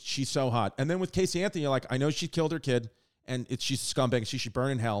 but she's so hot. And then with Casey Anthony, you're like, I know she killed her kid, and she's a scumbag, and she should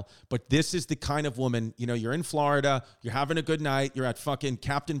burn in hell. But this is the kind of woman, you know, you're in Florida, you're having a good night, you're at fucking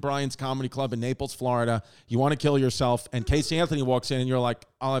Captain Brian's Comedy Club in Naples, Florida. You want to kill yourself, and Casey Anthony walks in, and you're like,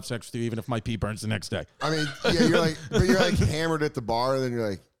 I'll have sex with you even if my pee burns the next day. I mean, yeah, you're like, but you're like hammered at the bar, and then you're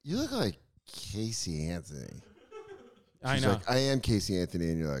like, you look like Casey Anthony. I She's know. like, I am Casey Anthony,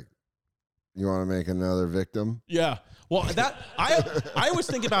 and you're like, you want to make another victim? Yeah. Well, that I always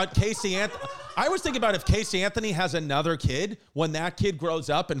think about Casey Anthony. I always think about if Casey Anthony has another kid, when that kid grows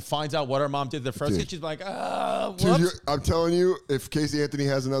up and finds out what her mom did the first kid, she's like, whoops. Dude, I'm telling you, if Casey Anthony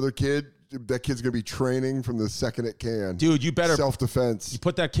has another kid, that kid's gonna be training from the second it can. Dude, you better self-defense. You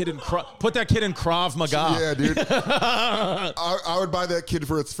put that kid in Krav Maga. Yeah, dude. I would buy that kid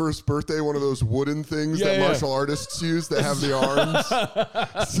for its first birthday one of those wooden things that martial artists use that have the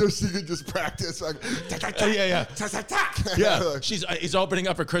arms, so she could just practice. Like, Yeah. He's opening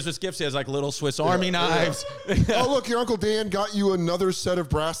up her Christmas gifts. He has like little Swiss Army knives. Oh, look, your Uncle Dan got you another set of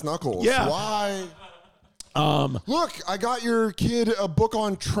brass knuckles. Yeah. Why? Look, I got your kid a book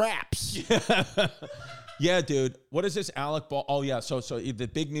on traps. Yeah, dude. What is this Alec Ball? Oh, yeah. So the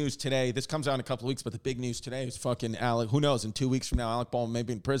big news today, this comes out in a couple of weeks, but the big news today is fucking Alec. Who knows? In 2 weeks from now, Alec Ball may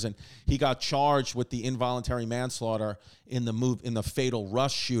be in prison. He got charged with the involuntary manslaughter in the fatal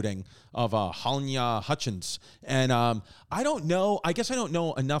Rush shooting of Halyna Hutchins. And I don't know. I guess I don't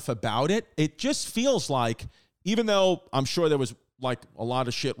know enough about it. It just feels like, even though I'm sure there was like a lot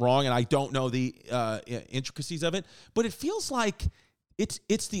of shit wrong, and I don't know the intricacies of it, but it feels like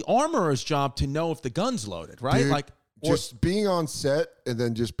it's the armorer's job to know if the gun's loaded, right? Dude, like just being on set and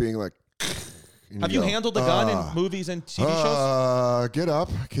then just being like, have you handled a gun in movies and TV shows? Get up.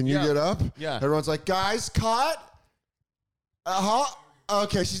 Can you get up? Yeah. Everyone's like, guys, cut.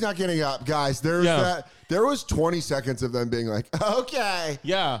 Okay, she's not getting up, guys. There's that. There was 20 seconds of them being like, okay.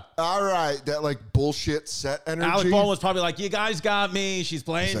 Yeah. All right. That like bullshit set energy. Alec Baldwin was probably like, you guys got me. She's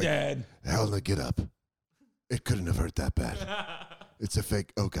playing like, dead. Helena, get up. It couldn't have hurt that bad. It's a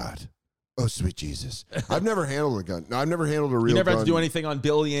fake. Oh, God. Oh, sweet Jesus. I've never handled a gun. No, I've never handled a real gun. You never had to do anything on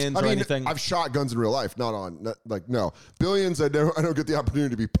Billions or anything? I've shot guns in real life, no. Billions, I don't get the opportunity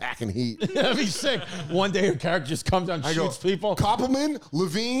to be packing heat. That'd be sick. One day your character just comes out and shoots people. Koppelman,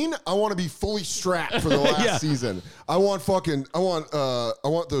 Levine, I want to be fully strapped for the last season. I want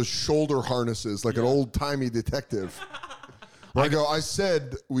those shoulder harnesses like an old-timey detective. I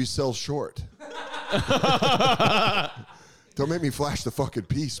said we sell short. Don't make me flash the fucking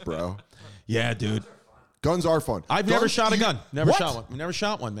piece, bro. Yeah, dude. Guns are fun. I've never shot a gun. Never shot one. Never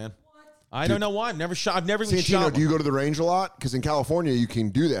shot one, man. I don't know why. I've never even shot one. Do you go to the range a lot? Because in California, you can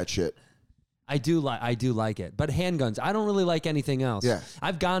do that shit. I do like it. But handguns, I don't really like anything else. Yeah.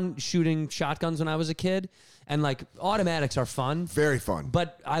 I've gone shooting shotguns when I was a kid, and like automatics are fun. Very fun.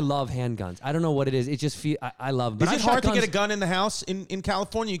 But I love handguns. I don't know what it is. It just I love them. Is it hard to get a gun in the house? In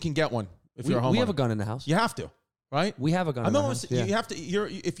California, you can get one if you're a homeowner. We have a gun in the house. You have to. Right? We have a gun in the house. You have to.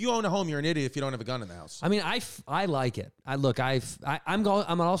 If you own a home, you're an idiot if you don't have a gun in the house. I mean, I like it. I'm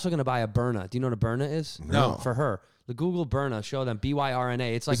also going to buy a Byrna. Do you know what a Byrna is? No. For her. The Google Byrna, show them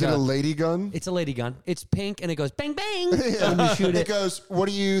BYRNA. It's like Is it a lady gun? It's a lady gun. It's pink and it goes bang bang when you shoot it. It goes, what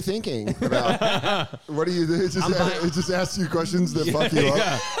are you thinking about? What do you? It just asks you questions that fuck you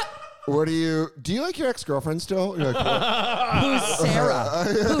up. What do you like your ex-girlfriend still? You're like, who's Sarah?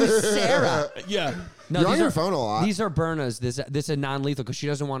 Who's Sarah? Yeah. No, you're on your phone a lot. These are Byrnas. This is non-lethal because she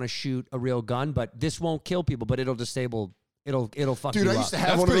doesn't want to shoot a real gun, but this won't kill people, but it'll disable. It'll fuck you up. Dude, I used to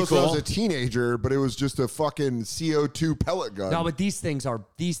have one of those when I was a teenager, but it was just a fucking CO2 pellet gun. No, but these things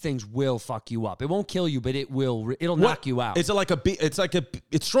will fuck you up. It won't kill you, but it'll knock you out. Is it like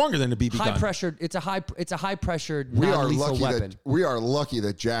it's stronger than a BB gun? High pressured. It's a high pressured non-lethal weapon. We are lucky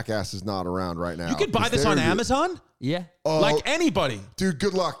that Jackass is not around right now. You could buy this on Amazon? Yeah. Like anybody. Dude,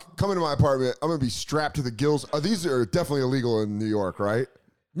 good luck. Come into my apartment. I'm going to be strapped to the gills. These are definitely illegal in New York, right?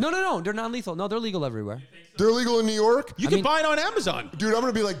 No. They're non-lethal. No, they're legal everywhere. They're legal in New York? You can buy it on Amazon. Dude, I'm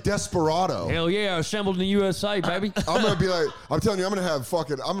going to be like Desperado. Hell yeah, assembled in the USA, baby. I'm going to be like, I'm telling you, I'm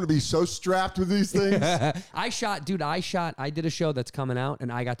going to be so strapped with these things. I did a show that's coming out,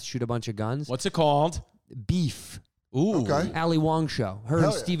 and I got to shoot a bunch of guns. What's it called? Beef. Ooh. Okay. Ali Wong show. Her Hell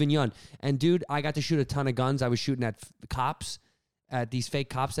and yeah. Steven Yeun. And dude, I got to shoot a ton of guns. I was shooting at cops, at these fake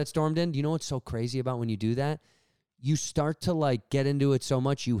cops that stormed in. Do you know what's so crazy about when you do that? you start to like get into it so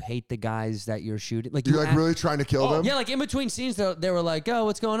much you hate the guys that you're shooting. Like You're like really trying to kill them? Yeah, like in between scenes, they were like, "Oh,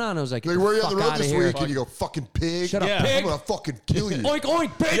 what's going on?" I was like, Like, where are you on the road outta this here. week? And you go, fucking pig. Shut up, Yeah. pig. I'm going to fucking kill you. Oink,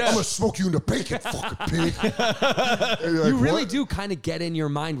 oink, pig. I'm going to smoke you into bacon, fucking pig. And you're You like, really what? do kind of get in your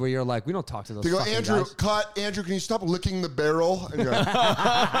mind where you're like, we don't talk to those They go, fucking Andrew, guys. cut. Andrew, can you stop licking the barrel? And you're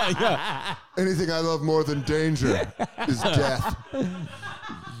like, anything I love more than danger is death.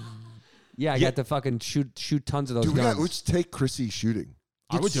 Yeah, I got to fucking shoot tons of those Dude, guns. let's take Chrissy shooting.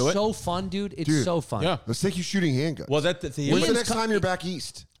 I would do it. It's so fun, dude. It's Dude. so fun. Yeah. Let's take you shooting handguns. Well, the When's the Ian's next time you're back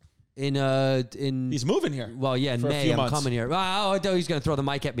east? In he's moving here. well, yeah, in for a May few I'm months. coming here. Oh, he's gonna throw the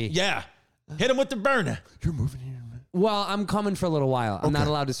mic at me. Yeah. Hit him with the burner. You're moving here. Well, I'm coming for a little while. I'm not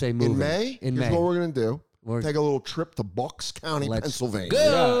allowed to say moving. In May? In Here's May. what we're going to do. We're- Take a little trip to Bucks County, Let's Pennsylvania.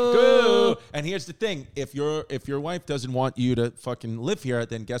 go. Go. And here's the thing: if your wife doesn't want you to fucking live here,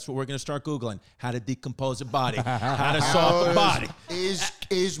 then guess what? We're gonna start googling how to decompose a body, how to solve a body.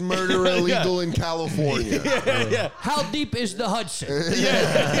 Is murder illegal in California? How deep is the Hudson?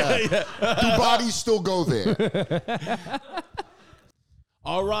 Do bodies still go there?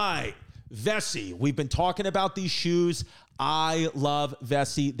 All right, Vessi. We've been talking about these shoes. I love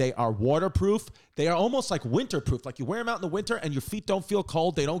Vessi. They are waterproof. They are almost like winterproof. Like you wear them out in the winter and your feet don't feel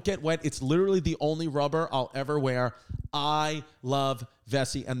cold. They don't get wet. It's literally the only rubber I'll ever wear. I love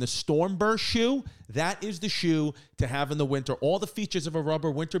Vessi. And the Stormburst shoe, that is the shoe to have in the winter. All the features of a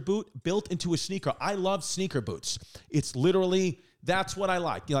rubber winter boot built into a sneaker. I love sneaker boots. It's literally, that's what I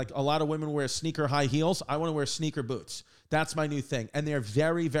like. You know, like a lot of women wear sneaker high heels. I want to wear sneaker boots. That's my new thing. And they're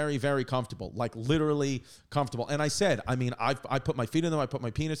very, very, very comfortable. Like literally comfortable. And I said, I mean, I put my feet in them. I put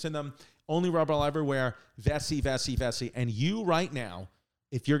my penis in them. Only rubber I'll ever wear. Vessi, Vessi, Vessi. And you right now,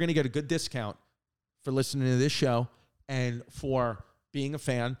 if you're going to get a good discount for listening to this show and for being a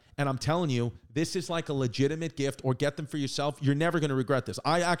fan, and I'm telling you, this is like a legitimate gift, or get them for yourself. You're never going to regret this.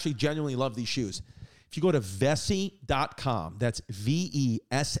 I actually genuinely love these shoes. If you go to Vessi.com, that's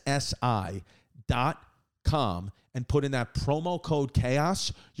VESSI.com, and put in that promo code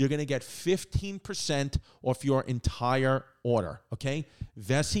CHAOS, you're going to get 15% off your entire order, okay?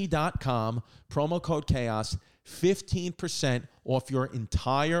 Vessi.com, promo code CHAOS, 15% off your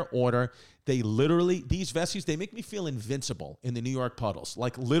entire order. They literally, these Vessis, they make me feel invincible in the New York puddles.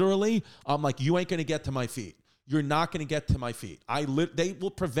 Like literally, I'm like, you ain't going to get to my feet. You're not going to get to my feet. They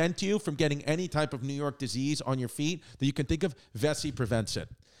will prevent you from getting any type of New York disease on your feet that you can think of. Vessi prevents it.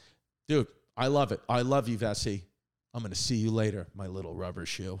 Dude, I love it. I love you, Vessi. I'm going to see you later, my little rubber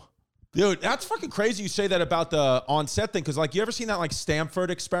shoe. Dude, that's fucking crazy you say that about the on-set thing, because, like, you ever seen that, like, Stanford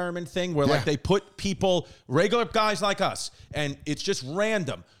experiment thing where, like, they put people, regular guys like us, and it's just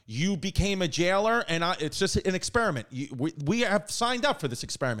random. You became a jailer, and it's just an experiment. We have signed up for this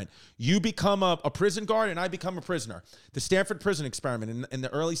experiment. You become a prison guard, and I become a prisoner. The Stanford prison experiment in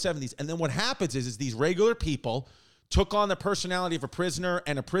the early 70s. And then what happens is these regular people took on the personality of a prisoner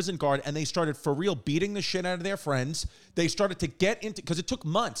and a prison guard, and they started for real beating the shit out of their friends. They started to get into, because it took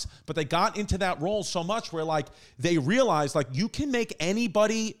months, but they got into that role so much where, like, they realized, like, you can make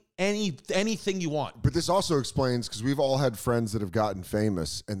anybody anything you want. But this also explains, because we've all had friends that have gotten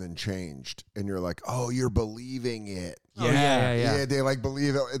famous and then changed, and you're like, oh, you're believing it. Yeah. They like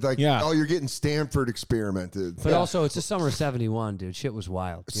believe it. Like, oh, you're getting Stanford experimented. But also, it's the summer of 71, dude. Shit was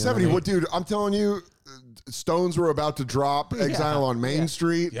wild. You know what I 70, mean? what, dude? I'm telling you, Stones were about to drop Exile on Main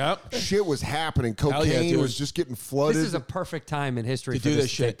Street. Yep. Shit was happening. yeah, Cocaine dude. was just getting flooded. This is a perfect time in history To for do this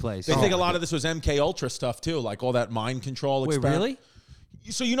this to shit. take place. They think a lot of this was MK Ultra stuff too, like all that mind control. Wait, experiment. really?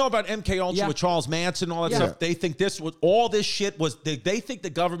 So you know about MK Ultra Yeah. with Charles Manson and all that Yeah. stuff? They think this was all this shit was. They think the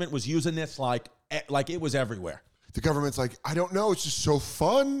government was using this like it was everywhere. The government's like, I don't know. It's just so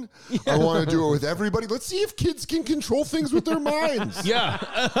fun. I want to do it with everybody. Let's see if kids can control things with their minds. Yeah,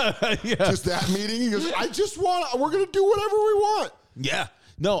 Just that meeting. He goes, we're going to do whatever we want. yeah.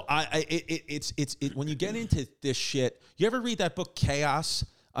 No, it's when you get into this shit. You ever read that book Chaos?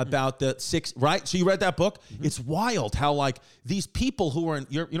 About the six, right? So you read that book? Mm-hmm. It's wild how, like, these people who are in,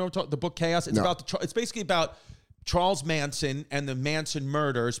 the book Chaos. It's it's basically about Charles Manson and the Manson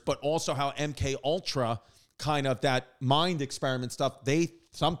murders, but also how MK Ultra, kind of that mind experiment stuff.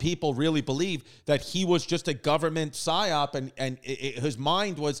 Some people really believe that he was just a government psyop, and his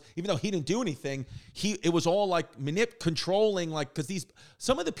mind was, even though he didn't do anything, it was all like controlling, like, because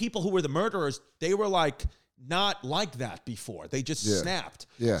some of the people who were the murderers, they were like not like that before. They just snapped.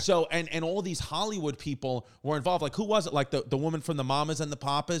 Yeah. So, and all these Hollywood people were involved. Like, who was it? Like the woman from the Mamas and the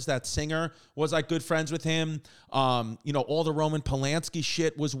Papas, that singer, was like good friends with him. All the Roman Polanski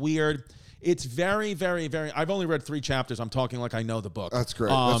shit was weird. It's very, very, very. I've only read 3 chapters. I'm talking like I know the book. That's great.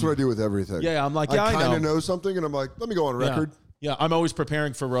 That's what I do with everything. Yeah, I'm like, yeah, I kind of know. know something, and I'm like, let me go on record. Yeah, I'm always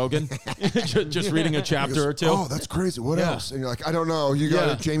preparing for Rogan, just reading a chapter or two. Oh, that's crazy. What else? And you're like, I don't know. You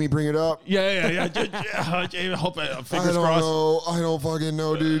got Jamie bring it up. Yeah. Jamie, hope fingers I don't crossed. know. I don't fucking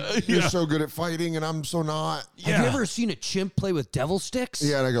know, dude. You're so good at fighting, and I'm so not. Yeah. Have you ever seen a chimp play with devil sticks?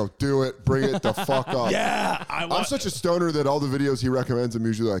 Yeah, and I go, do it. Bring it the fuck up. Yeah, I'm such a stoner that all the videos he recommends, I'm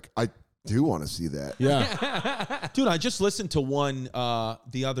usually like, I do want to see that. Yeah. Dude, I just listened to one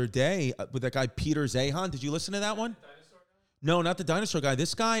the other day with that guy Peter Zahan. Did you listen to that one? No, not the dinosaur guy.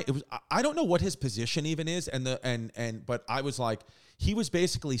 This guy, it was, I don't know what his position even is, but I was like, he was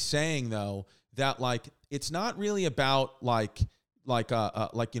basically saying though that like it's not really about like the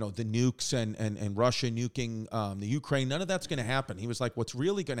nukes and Russia nuking the Ukraine. None of that's going to happen. He was like, what's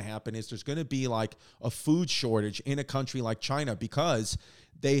really going to happen is there's going to be like a food shortage in a country like China because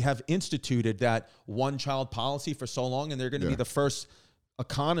they have instituted that one-child policy for so long, and they're going to be the first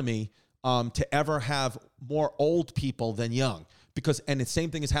economy to ever have more old people than young. And the same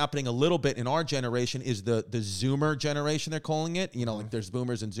thing is happening a little bit in our generation is the Zoomer generation, they're calling it. You know, like there's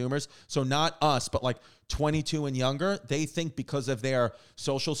boomers and Zoomers. So not us, but like 22 and younger, they think because of their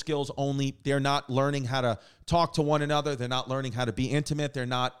social skills only, they're not learning how to talk to one another. They're not learning how to be intimate.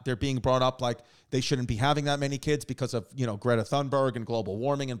 They're being brought up like they shouldn't be having that many kids because of, Greta Thunberg and global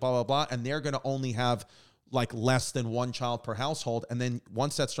warming and blah, blah, blah. And they're going to only have like less than one child per household. And then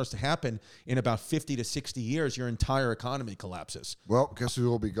once that starts to happen, in about 50 to 60 years, your entire economy collapses. Well, guess who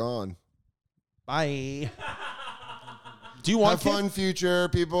will be gone? Bye. Do you want Have fun, future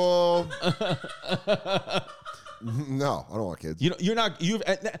people. No, I don't want kids. You're not.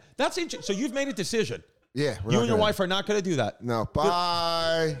 That's interesting. So you've made a decision. Yeah, you and your wife are not going to do that. No,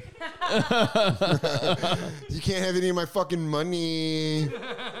 bye. You can't have any of my fucking money.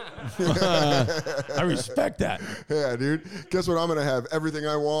 I respect that. Yeah, dude. Guess what? I'm gonna have everything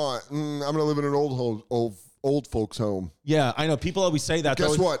I want. I'm gonna live in an old folks home. Yeah, I know. People always say that.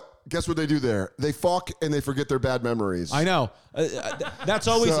 Guess what? Guess what they do there? They fuck and they forget their bad memories. I know. That's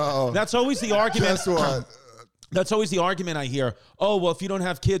always the argument. Guess what? That's always the argument I hear. Oh, well, if you don't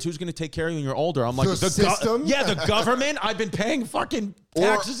have kids, who's going to take care of you when you're older? I'm like, the system? The government I've been paying fucking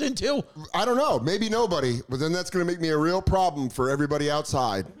taxes into. I don't know. Maybe nobody. But then that's going to make me a real problem for everybody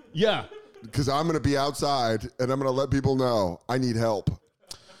outside. Yeah. Because I'm going to be outside and I'm going to let people know I need help.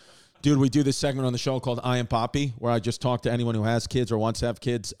 Dude, we do this segment on the show called I Am Poppy, where I just talk to anyone who has kids or wants to have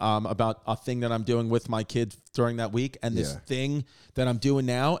kids about a thing that I'm doing with my kids during that week. And this thing that I'm doing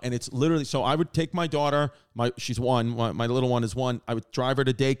now, and it's literally, so I would take my daughter, she's 1, my little one is 1. I would drive her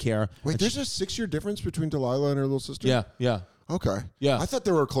to daycare. Wait, there's a 6-year difference between Delilah and her little sister? Yeah. Okay. Yeah. I thought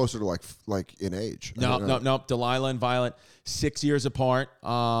they were closer to like in age. No. Delilah and Violet, 6 years apart.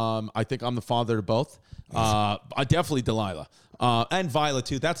 I think I'm the father to both. Definitely Delilah. And Violet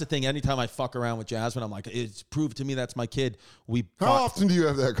too. That's the thing. Anytime I fuck around with Jasmine, I'm like, it's proved to me that's my kid. How often do you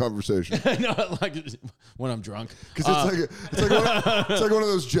have that conversation? No, like when I'm drunk. Because it's like one of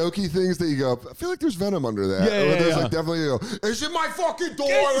those jokey things that you go, I feel like there's venom under that. There's like definitely you go, is it my fucking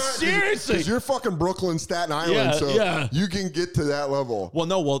daughter? Seriously. Because you're fucking Brooklyn, Staten Island, so you can get to that level.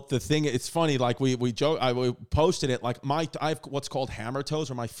 Well, the thing, it's funny, like we joke, we posted it, like I have what's called hammer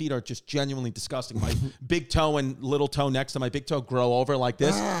toes, where my feet are just genuinely disgusting. My big toe and little toe next to my big toe grow over like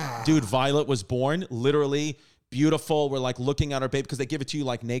this. Dude, Violet was born literally beautiful. We're like looking at our baby because they give it to you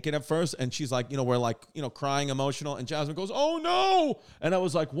like naked at first, and she's like, we're like, crying emotional, and Jasmine goes, oh no, and I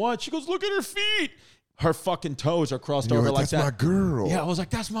was like, what? She goes, look at her feet. Her fucking toes are crossed over like that. That's my girl. Yeah, I was like,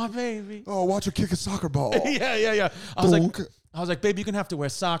 that's my baby. Oh, watch her kick a soccer ball. Yeah. I was like, baby, you're gonna have to wear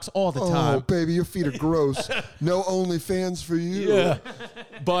socks all the time. Oh, baby, your feet are gross. No OnlyFans for you. Yeah,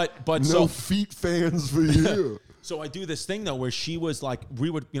 but no feet fans for you. So I do this thing though where she was like, we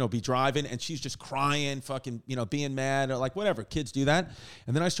would, be driving and she's just crying, fucking, being mad or like whatever. Kids do that.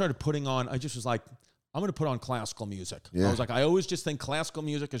 And then I started putting on, I just was like, I'm going to put on classical music. Yeah. I was like, I always just think classical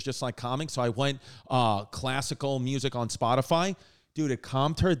music is just like calming. So I went classical music on Spotify. Dude, it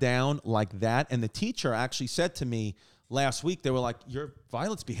calmed her down like that. And the teacher actually said to me last week, they were like, your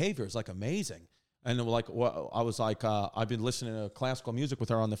Violet's behavior is like amazing. And they were like, well, I was like, I've been listening to classical music with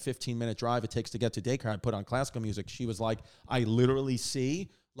her on the 15-minute drive it takes to get to daycare. I put on classical music. She was like, I literally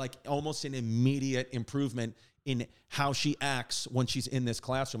see like almost an immediate improvement in how she acts when she's in this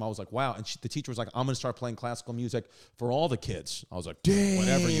classroom. I was like, wow. And the teacher was like, I'm going to start playing classical music for all the kids. I was like, damn,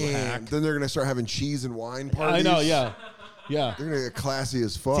 whatever you hack. Then they're going to start having cheese and wine parties. I know, yeah. Yeah. They're gonna get classy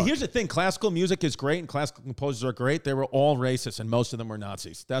as fuck. See, here's the thing. Classical music is great and classical composers are great. They were all racist and most of them were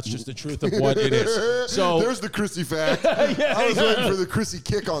Nazis. That's just the truth of what it is. So there's the Chrissy fact. I was waiting for the Chrissy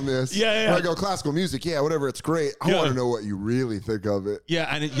kick on this. Yeah. When I go classical music, whatever, it's great. I want to know what you really think of it.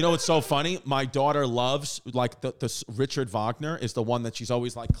 Yeah, and you know what's so funny? My daughter loves, like, the Richard Wagner is the one that she's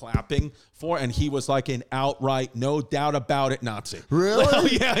always, like, clapping for, and he was, like, an outright, no doubt about it, Nazi.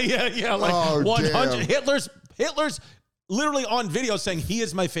 Really? Yeah. Like, Oh, 100. damn. Hitler's literally on video saying he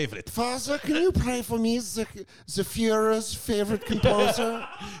is my favorite. Father, can you play for me the Führer's favorite composer?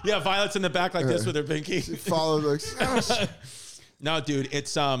 Yeah, Violet's in the back like this with her pinky. Follow like, No, dude,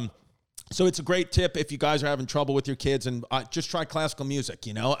 it's so it's a great tip if you guys are having trouble with your kids, and just try classical music.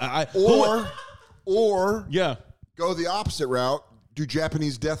 You know, or yeah, go the opposite route. Do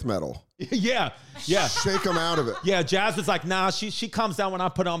Japanese death metal. yeah. Shake them out of it. Yeah, Jazz is like, nah, she comes down when I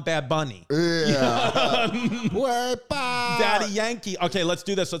put on Bad Bunny. Yeah. Daddy Yankee. Okay, let's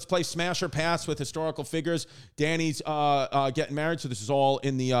do this. Let's play Smash or Pass with historical figures. Danny's getting married, so this is all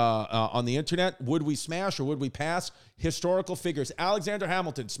in the on the internet. Would we smash or would we pass? Historical figures. Alexander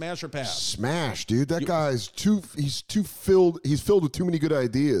Hamilton, smash or pass? Smash, dude. That guy's he's filled with too many good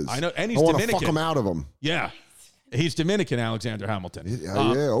ideas. I know, and he's I want to Dominican. fuck him out of him. Yeah. He's Dominican, Alexander Hamilton.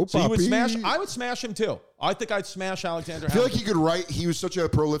 Oh, so you would papi. smash? I would smash him too. I think I'd smash Alexander I feel Hamilton. like he could write. He was such a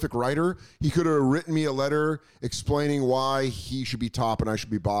prolific writer. He could have written me a letter explaining why he should be top and I should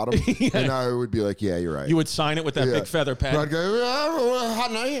be bottom. And I would be like, yeah, you're right. You would sign it with that big feather pen. I'd go,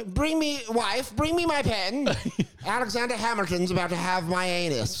 honey, bring me my pen. Alexander Hamilton's about to have my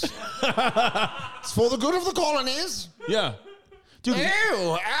anus. It's for the good of the colonies. Yeah. Dude,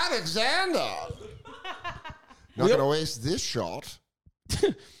 Ew, Alexander. Not going to waste this shot.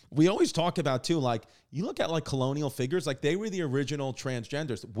 we always talk about, too, like, you look at, like, colonial figures, like, they were the original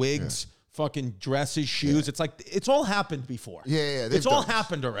transgenders. Wigs, fucking dresses, shoes. It's like, it's all happened before. Yeah. It's all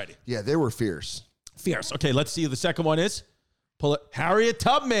happened already. Yeah, they were fierce. Fierce. Okay, let's see who the second one is. Pull it. Harriet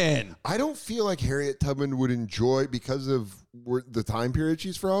Tubman. I don't feel like Harriet Tubman would enjoy, because of the time period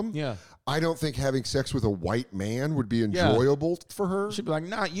she's from. Yeah. I don't think having sex with a white man would be enjoyable for her. She'd be like,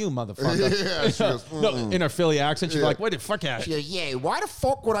 not you, motherfucker. Yeah, she goes, No, in her Philly accent, she'd be like, what the fuck out? Yeah, why the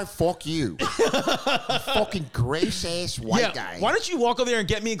fuck would I fuck you? Fucking grace-ass white guy. Why don't you walk over there and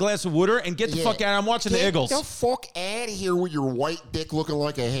get me a glass of water and get the fuck out? I'm watching the Eagles. Get the fuck out of here with your white dick looking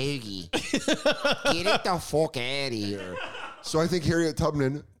like a Hagee. Get it the fuck out of here. So I think Harriet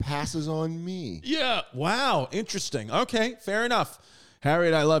Tubman passes on me. Yeah. Wow. Interesting. Okay. Fair enough.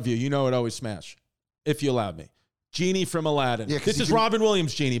 Harriet, I love you. You know it always smash. If you allowed me. Genie from Aladdin. Yeah, 'cause this he is can- Robin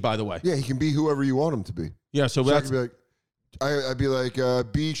Williams' Genie, by the way. Yeah, he can be whoever you want him to be. Yeah. So So I that's could be like, I'd be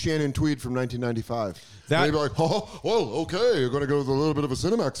like, be Shannon Tweed from 1995. That- They'd be like, oh, well, okay, you're going to go with a little bit of a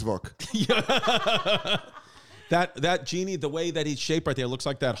Cinemax fuck. that Genie, the way that he's shaped right there, looks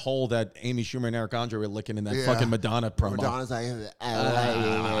like that hole that Amy Schumer and Eric Andre were licking in that Yeah. fucking Madonna promo. Madonna's like,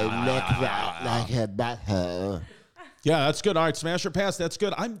 like her butthole. Yeah, that's good. All right, smash or pass. That's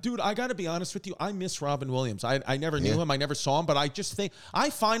good. I got to be honest with you. I miss Robin Williams. I never knew him. I never saw him, but I just think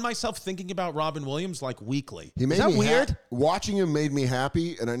I find myself thinking about Robin Williams like weekly. He made Is that me weird? Watching him made me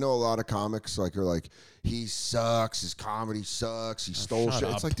happy, and I know a lot of comics are like, he sucks, his comedy sucks, he stole shut shit.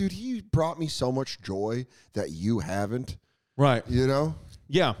 up. It's like, dude, he brought me so much joy that you haven't. Right. You know,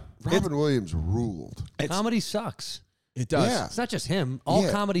 Yeah. Robin Williams ruled. Comedy sucks. It does. Yeah. It's not just him. All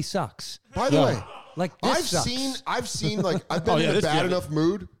Yeah. comedy sucks. By the Yeah. way, Like this I've sucks. seen like I've been Oh, yeah, in a this- bad yeah. enough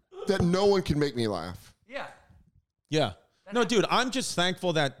mood that no one can make me laugh. Yeah. Yeah. No, dude, I'm just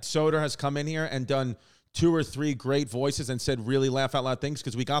thankful that Soder has come in here and done 2 or 3 great voices and said really laugh out loud things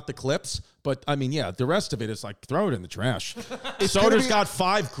because we got the clips. But I mean, yeah, the rest of it is like throw it in the trash. Soder's got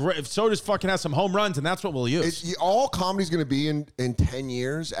 5 great. Soder's fucking has some home runs, and that's what we'll use. All comedy's going to be in 10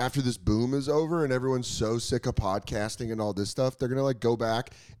 years after this boom is over and everyone's so sick of podcasting and all this stuff. They're going to like go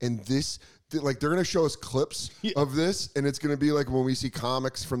back and they're going to show us clips of this, and it's going to be like when we see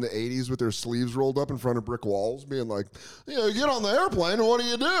comics from the 80s with their sleeves rolled up in front of brick walls being like, yeah, get on the airplane and what do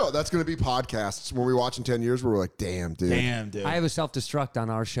you do? That's going to be podcasts when we watch in 10 years where we're like, damn, dude. Damn, dude. I have a self-destruct on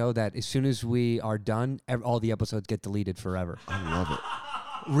our show that as soon as we are done, all the episodes get deleted forever. I love it.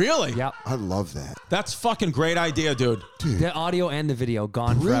 Really? Yep. I love that. That's fucking great idea, dude. The audio and the video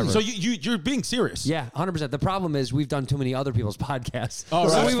gone forever. So you're being serious? Yeah, 100%. The problem is we've done too many other people's podcasts. Oh,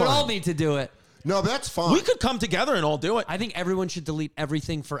 so right. we would Fine. all need to do it. No, that's fine. We could come together and all do it. I think everyone should delete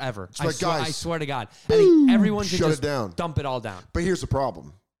everything forever. like, guys, I swear to God. I think everyone should shut just it down. dump it all down. But here's the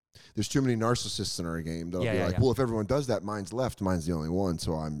problem. there's too many narcissists in our game that'll Yeah, be yeah, like, yeah. well, if everyone does that, mine's left, mine's the only one,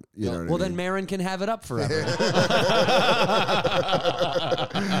 so I'm, you know what Well, I then mean? Marin can have it up forever.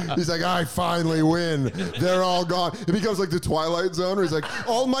 He's like, I finally win. They're all gone. It becomes like the Twilight Zone where he's like,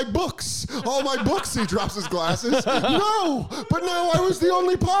 all my books. He drops his glasses. No, but now I was the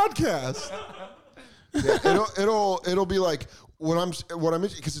only podcast. Yeah, it'll be like when I'm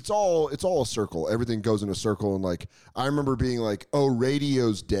because it's all a circle. Everything goes in a circle, and like I remember being like, oh,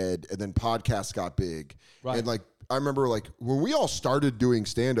 radio's dead, and then podcasts got big, Right. And like I remember like when we all started doing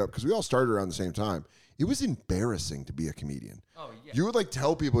stand up because we all started around the same time. It was embarrassing to be a comedian. Oh yeah. You would like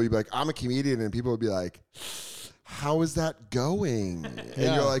tell people, you'd be like, I'm a comedian, and people would be like, how is that going? And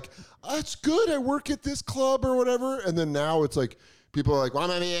you're like, oh, it's good. I work at this club or whatever. And then now it's like, people are like, well, I'm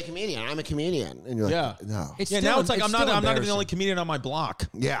going to be a comedian. I'm a comedian. And you're like, no. It's Yeah, still- now it's like I'm not even the embarrassing. only comedian on my block.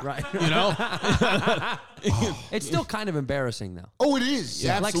 Yeah. Right. You know? It's still kind of embarrassing though. Oh, it is.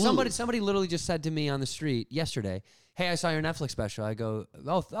 Yeah, Like absolutely. somebody literally just said to me on the street yesterday, hey, I saw your Netflix special. I go,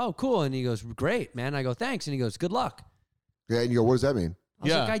 oh, cool. And he goes, great, man. I go, thanks. And he goes, good luck. Yeah, and you go, what does that mean? I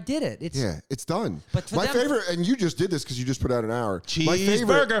was Yeah. like, I did it. It's Yeah, it's done. But for my them- favorite, and you just did this because you just put out an hour. My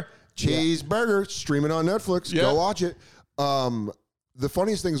favorite, Cheeseburger. Cheeseburger, streaming on Netflix. Yeah. Go watch it. The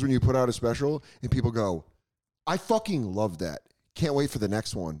funniest thing is when you put out a special and people go, I fucking love that. Can't wait for the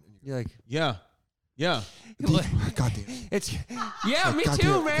next one. You're like, Yeah. Yeah. God damn it. it's yeah, me God too,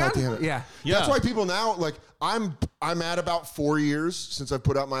 damn it. man. God damn it. Yeah. Yeah. That's why people now, like, I'm at about 4 years since I've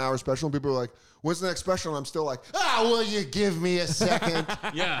put out my hour special, and people are like, when's the next special? And I'm still like, will you give me a second?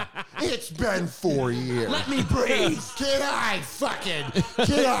 Yeah. It's been 4 years. Let me breathe. Can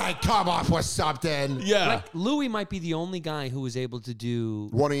I come up with something? Yeah. Like Louis might be the only guy who was able to do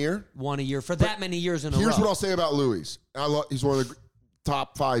One a year? one a year for that many years in a Here's row. what I'll say about Louis. He's one of the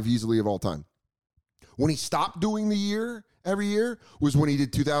top 5 easily of all time. When he stopped doing the year every year was when he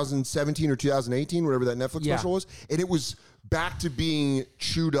did 2017 or 2018, whatever that Netflix Yeah. special was. And it was back to being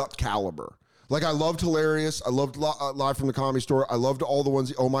chewed up caliber. Like, I loved Hilarious. I loved Live from the Comedy Store. I loved all the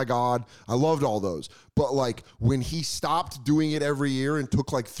ones. Oh, my God. I loved all those. But, like, when he stopped doing it every year and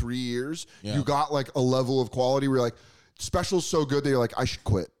took, like, 3 years, you got, like, a level of quality where you're like, special's so good that you're like, I should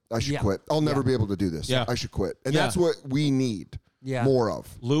quit. I should quit. I'll never be able to do this. Yeah. I should quit. And Yeah. that's what we need more of.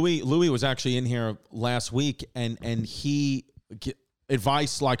 Louis was actually in here last week, and he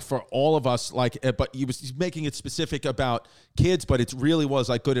advice like for all of us, like, but he's making it specific about kids, but it really was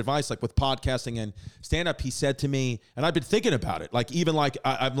like good advice, like with podcasting and stand up. He said to me, and I've been thinking about it, like even like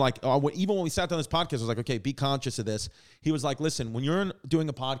I'm like even when we sat down this podcast, I was like, okay, be conscious of this. He was like, listen, when you're doing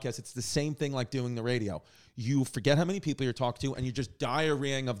a podcast, it's the same thing like doing the radio. You forget how many people you're talking to, and you're just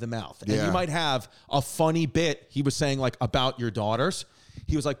diarrheaing of the mouth. And you might have a funny bit. He was saying like about your daughters.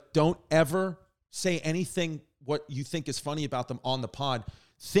 He was like, don't ever say anything what you think is funny about them on the pod.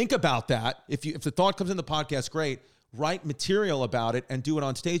 Think about that. If the thought comes in the podcast, great. Write material about it and do it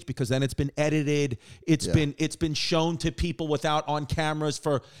on stage, because then it's been edited. It's been shown to people without on cameras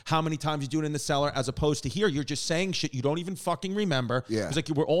for how many times you do it in the cellar, as opposed to here, you're just saying shit you don't even fucking remember. Yeah. It's like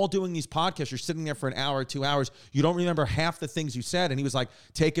we're all doing these podcasts. You're sitting there for an hour, 2 hours. You don't remember half the things you said. And he was like,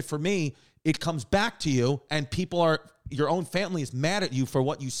 take it from me. It comes back to you, and your own family is mad at you for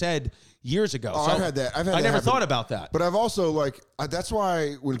what you said years ago. Oh, So I've had that. I never happen. thought about that. But I've also like that's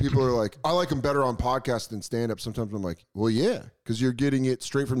why when people are like, I like them better on podcast than stand up. Sometimes I'm like, well, yeah, because you're getting it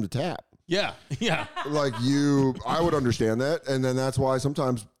straight from the tap. Yeah. Like I would understand that, and then that's why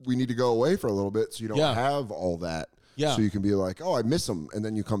sometimes we need to go away for a little bit so you don't have all that. Yeah. So you can be like, oh, I miss them, and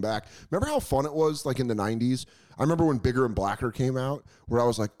then you come back. Remember how fun it was, like in the '90s? I remember when Bigger and Blacker came out, where I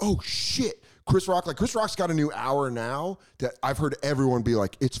was like, oh shit. Chris Rock's got a new hour now that I've heard everyone be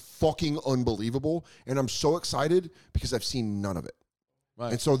like, it's fucking unbelievable. And I'm so excited because I've seen none of it.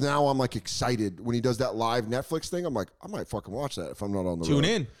 Right. And so now I'm like excited when he does that live Netflix thing. I'm like, I might fucking watch that if I'm not on the road. Tune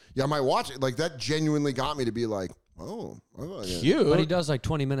in. Yeah, I might watch it. Like that genuinely got me to be like, oh, yeah. Cute. But he does like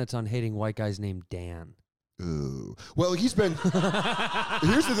 20 minutes on hating white guys named Dan. Ooh. Well, he's been.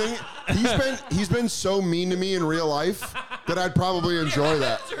 Here's the thing. He's been so mean to me in real life that I'd probably enjoy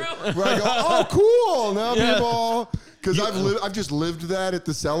that. Where I go, oh, cool. Now people, because I've just lived that at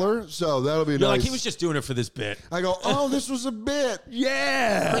the cellar, so that'll be You're nice. like, he was just doing it for this bit. I go, oh, this was a bit.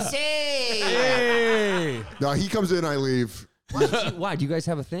 Yeah. Hey. No, he comes in, I leave. Why? Do you guys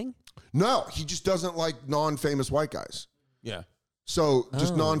have a thing? No, he just doesn't like non-famous white guys. Yeah. So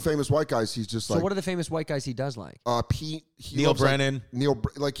just non-famous white guys, he's just So like. what are the famous white guys he does like? Pete, he Neil loves, like, Brennan.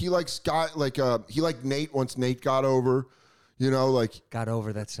 he likes Scott, he liked Nate once Nate got over, like Got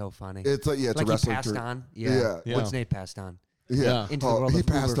over. That's so funny. it's like, yeah, it's like a he wrestling passed term. on. Yeah. Once Nate passed on. Yeah. Into the world he of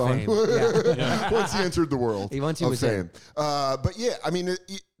passed Uber on. fame. Yeah. Once he entered the world Once he of was fame. But yeah, I mean,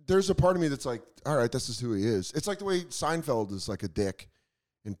 there's a part of me that's like, all right, this is who he is. It's like the way Seinfeld is like a dick,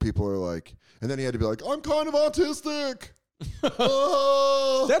 and people are like, and then he had to be like, I'm kind of autistic.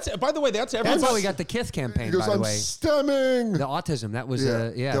 Oh. That's by the way, that's everybody. That's how we got the Kiss campaign, He goes, by the I'm way. stemming. The autism, that was,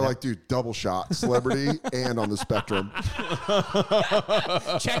 They're that- like, dude, double shot, celebrity and on the spectrum.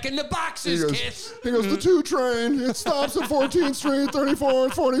 checking the boxes, Kiss. He goes, the 2 train, it stops at 14th Street,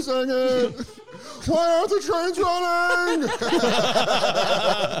 34th, 42nd. Why aren't the trains running?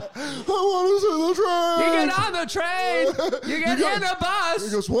 I want to see the train. You get on the train. You get in the bus.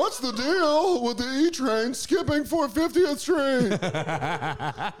 He goes, what's the deal with the E train skipping for 50th Street?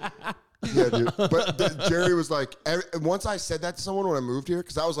 Yeah, dude. But Jerry was like, once I said that to someone when I moved here,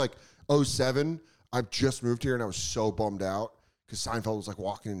 because I was like 07, I've just moved here and I was so bummed out because Seinfeld was like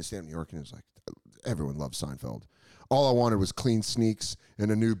walking into Stanton, New York, and it was like, everyone loves Seinfeld. All I wanted was clean sneaks and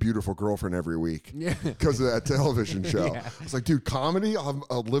a new beautiful girlfriend every week because of that television show. I was like, dude, comedy,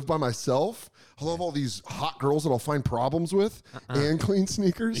 I'll live by myself. I love all these hot girls that I'll find problems with and clean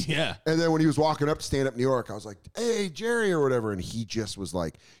sneakers. Yeah. And then when he was walking up to Stand Up New York, I was like, hey, Jerry or whatever. And he just was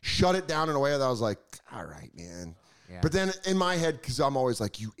like, shut it down in a way that I was like, all right, man. Yeah. But then in my head, because I'm always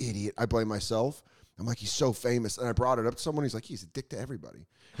like, you idiot, I blame myself. I'm like, he's so famous. And I brought it up to someone. He's like, he's a dick to everybody.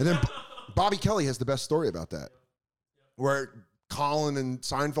 And then Bobby Kelly has the best story about that. Where Colin and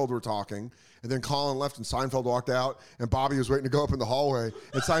Seinfeld were talking, and then Colin left and Seinfeld walked out, and Bobby was waiting to go up in the hallway,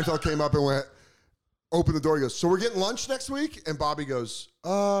 and Seinfeld came up and went, opened the door, he goes, so we're getting lunch next week? And Bobby goes,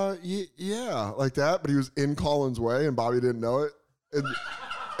 yeah, like that, but he was in Colin's way, and Bobby didn't know it.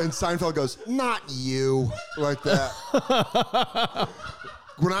 And Seinfeld goes, not you, like that.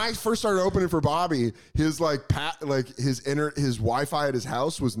 When I first started opening for Bobby, his his Wi-Fi at his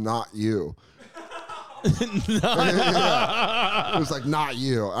house was not you. It was like, not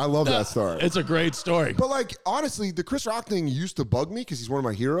you. I love that story. It's a great story. But like, honestly, the Chris Rock thing used to bug me because he's one of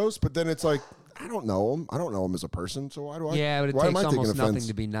my heroes. But then it's like, I don't know him. I don't know him as a person. So why do I? Yeah, but it why am takes I taking almost nothing offense?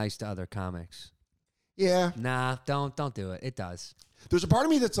 to be nice to other comics. Yeah. Nah, don't do it. It does. There's a part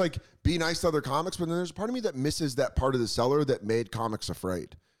of me that's like, be nice to other comics, but then there's a part of me that misses that part of the cellar that made comics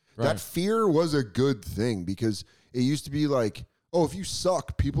afraid. Right. That fear was a good thing because it used to be like, oh, if you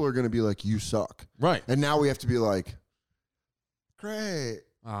suck, people are going to be like, you suck. Right. And now we have to be like, great.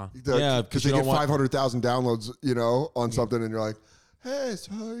 Yeah, because they get 500,000 downloads, on something, and you're like, hey,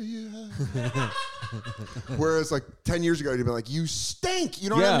 so how are you? Whereas like 10 years ago, you'd be like, you stink. You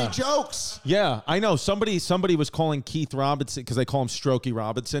don't have any jokes. Yeah, I know. Somebody was calling Keith Robinson because they call him Strokey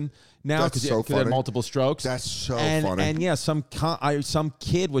Robinson now That's because so he had funny. multiple strokes. That's so and, funny. And yeah, some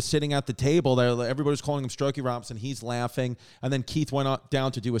kid was sitting at the table there. Everybody was calling him Strokey Robinson. He's laughing, and then Keith went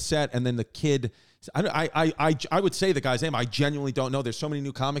down to do a set, and then the kid. I would say the guy's name. I genuinely don't know. There's so many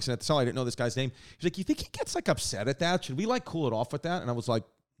new comics, and at the time I didn't know this guy's name. He's like, you think he gets like upset at that? Should we like cool it off with that? And I was like,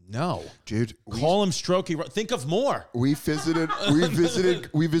 no, dude. Call him Strokey. Think of more. We visited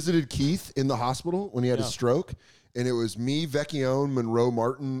Keith in the hospital when he had his stroke, and it was me, Vecchione, Monroe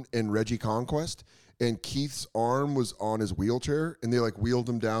Martin, and Reggie Conquest. And Keith's arm was on his wheelchair, and they like wheeled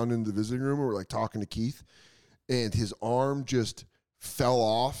him down into the visiting room. And we're like talking to Keith, and his arm just fell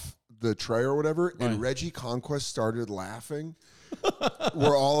off the tray or whatever, and Reggie Conquest started laughing.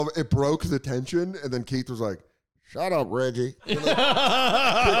 Where all of it broke the tension, and then Keith was like, shut up, Reggie. And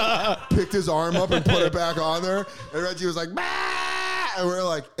like, picked his arm up and put it back on there, and Reggie was like, bah! And we're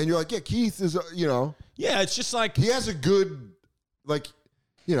like, and you're like, yeah, Keith is, Yeah, it's just like he has a good, like,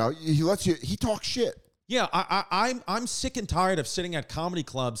 he talks shit. Yeah, I'm sick and tired of sitting at comedy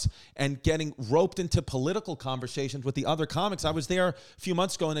clubs and getting roped into political conversations with the other comics. I was there a few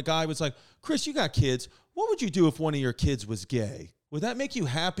months ago, and a guy was like, Chris, you got kids. What would you do if one of your kids was gay? Would that make you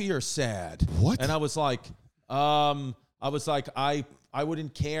happy or sad? What? And I was like, I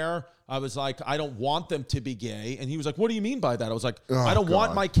wouldn't care. I was like, I don't want them to be gay. And he was like, what do you mean by that? I was like, I don't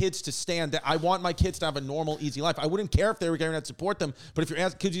want my kids to stand. I want my kids to have a normal, easy life. I wouldn't care if they were gay and I'd support them. But if you're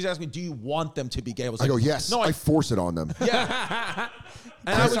asking, kids ask me, do you want them to be gay? I was like, I go, yes. No, I force it on them. Yeah.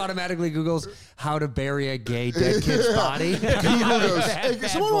 And Chris automatically Googles how to bury a gay dead kid's body. Google goes, hey,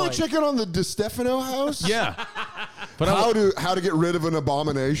 someone want to check in on the DeStefano house? Yeah. But how to get rid of an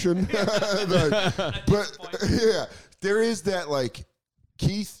abomination? but yeah, there is that like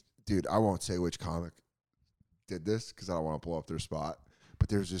Keith, dude, I won't say which comic did this because I don't want to blow up their spot. But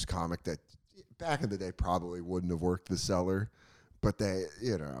there's this comic that back in the day probably wouldn't have worked the cellar, but they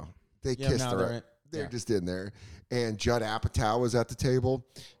kissed her. They're just in there. And Judd Apatow was at the table,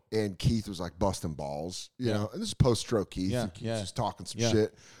 and Keith was like busting balls, you know. And this is post-stroke Keith. Yeah, and Keith's just talking some Yeah.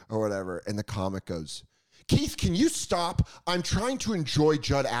 shit or whatever. And the comic goes, Keith, can you stop? I'm trying to enjoy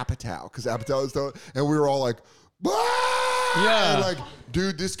Judd Apatow because Apatow is and we were all like, ah! Yeah. And like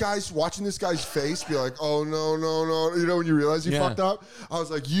Dude, watching this guy's face be like, oh, no. You know, when you realize you fucked up? I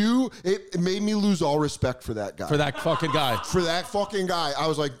was like, it made me lose all respect for that guy. For that fucking guy. For that fucking guy. I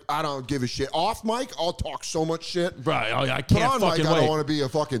was like, I don't give a shit. Off mic, I'll talk so much shit. Right. Oh, I But can't on fucking mic, I wait. don't want to be a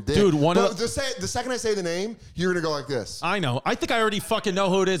fucking dick. Dude, the second I say the name, you're going to go like this. I know. I think I already fucking know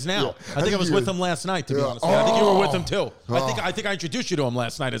who it is now. Yeah. I think I was you with did. him last night, to be Yeah. honest. I think you were with him, too. Oh. I think I introduced you to him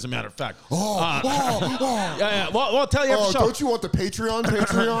last night, as a matter of fact. Oh. Yeah. Well, I'll tell you after Oh, the show. don't you want the Patreon?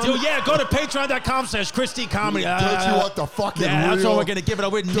 Dude, yeah, go to patreon.com/Christy Comedy. Don't you want the fucking Yeah, that's real? what we're going to give it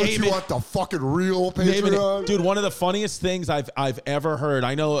away. Don't Name you it. want the fucking real Name it. Patreon? Dude, one of the funniest things I've ever heard.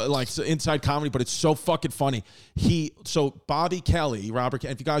 I know, like, inside comedy, but it's so fucking funny. So Bobby Kelly, Robert,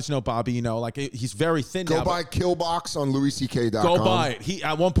 if you guys know Bobby, you know, like, he's very thin now. Go buy Killbox on LouisCK.com. Go buy it. He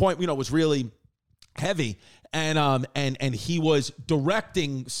at one point, you know, was really heavy, and he was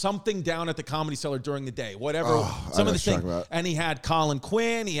directing something down at the Comedy Cellar during the day, whatever. Some of the things, and he had Colin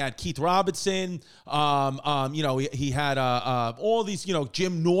Quinn, he had Keith Robinson, you know, he had all these, you know,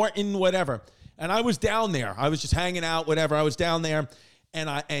 Jim Norton, whatever. And I was down there. I was just hanging out, whatever. I was down there. And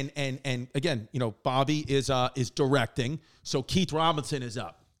and again, you know, Bobby is directing, so Keith Robinson is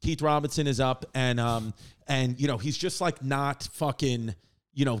up. And you know, he's just like not fucking,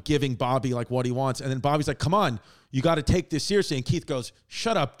 you know, giving Bobby like what he wants. And then Bobby's like, "Come on, you got to take this seriously." And Keith goes,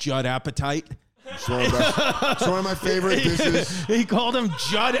 "Shut up, Judd Apatite." It's one of my favorite dishes. He called him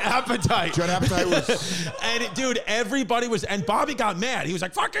Judd Apatite. Judd Apatite was... And dude, everybody was, and Bobby got mad. He was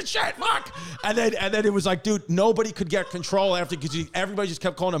like, "Fucking shit, fuck!" And then it was like, dude, nobody could get control after, because everybody just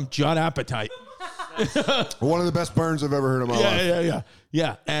kept calling him Judd Apatite. One of the best burns I've ever heard in my life.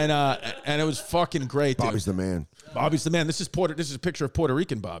 Yeah. And it was fucking great. Bobby's dude. the man. Bobby's the man. This is a picture of Puerto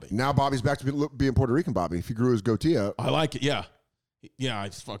Rican Bobby. Now Bobby's back to being Puerto Rican Bobby. If he grew his goatee out. I like it. Yeah. Yeah,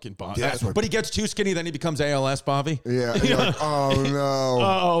 it's fucking Bobby. Yeah, But he gets too skinny, then he becomes ALS Bobby. Yeah. You're like, oh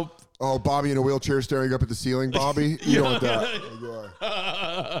no. Oh, Bobby in a wheelchair staring up at the ceiling. Bobby, you don't want that.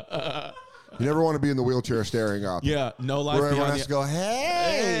 You never want to be in the wheelchair staring up. Yeah, no life Where everyone beyond has to go,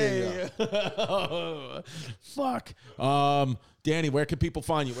 hey. Oh, fuck. Danny, where can people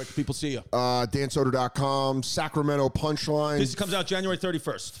find you? Where can people see you? DanSoder.com, Sacramento Punchline. This comes out January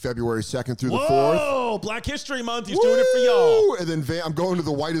 31st. February 2nd through the 4th. Whoa, Black History Month. He's doing it for y'all. And then I'm going to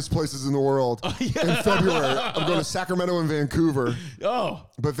the whitest places in the world in February. I'm going to Sacramento and Vancouver. Oh.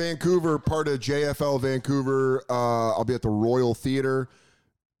 But Vancouver, part of JFL Vancouver, I'll be at the Royal Theater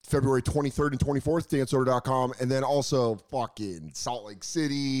February 23rd and 24th, DanSoder.com. And then also fucking Salt Lake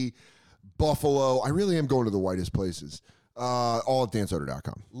City, Buffalo. I really am going to the whitest places. All at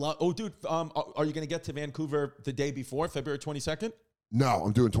DanSoder.com. Oh, dude, are you going to get to Vancouver the day before, February 22nd? No,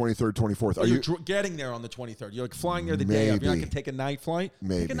 I'm doing 23rd, 24th. Are you getting there on the 23rd? You're like flying there the day of. You're not going to take a night flight?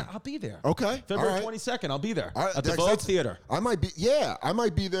 Maybe. I'll be there. Okay. February 22nd, I'll be there. Right. At the Vogue Theater. I might be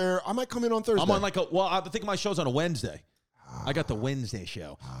there. I might come in on Thursday. I'm on I think my show's on a Wednesday. I got the Wednesday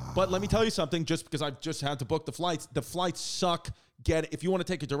show. But let me tell you something, just because I've just had to book the flights suck. If you want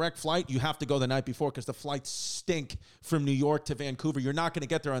to take a direct flight, you have to go the night before, because the flights stink from New York to Vancouver. You're not going to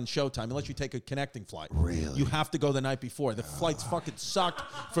get there on showtime unless you take a connecting flight. Really? You have to go the night before. The flights fucking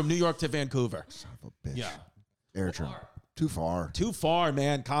suck from New York to Vancouver. Son of a bitch. Yeah. Air trip. Too far. Too far,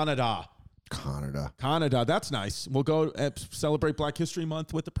 man. Canada. That's nice. We'll go celebrate Black History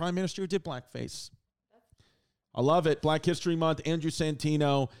Month with the Prime Minister who did blackface. I love it. Black History Month. Andrew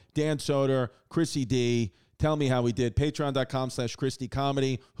Santino, Dan Soder, Chrissy D. Tell me how we did. Patreon.com/Christy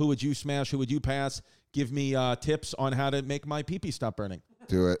Comedy. Who would you smash? Who would you pass? Give me tips on how to make my pee-pee stop burning.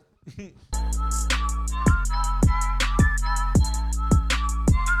 Do it.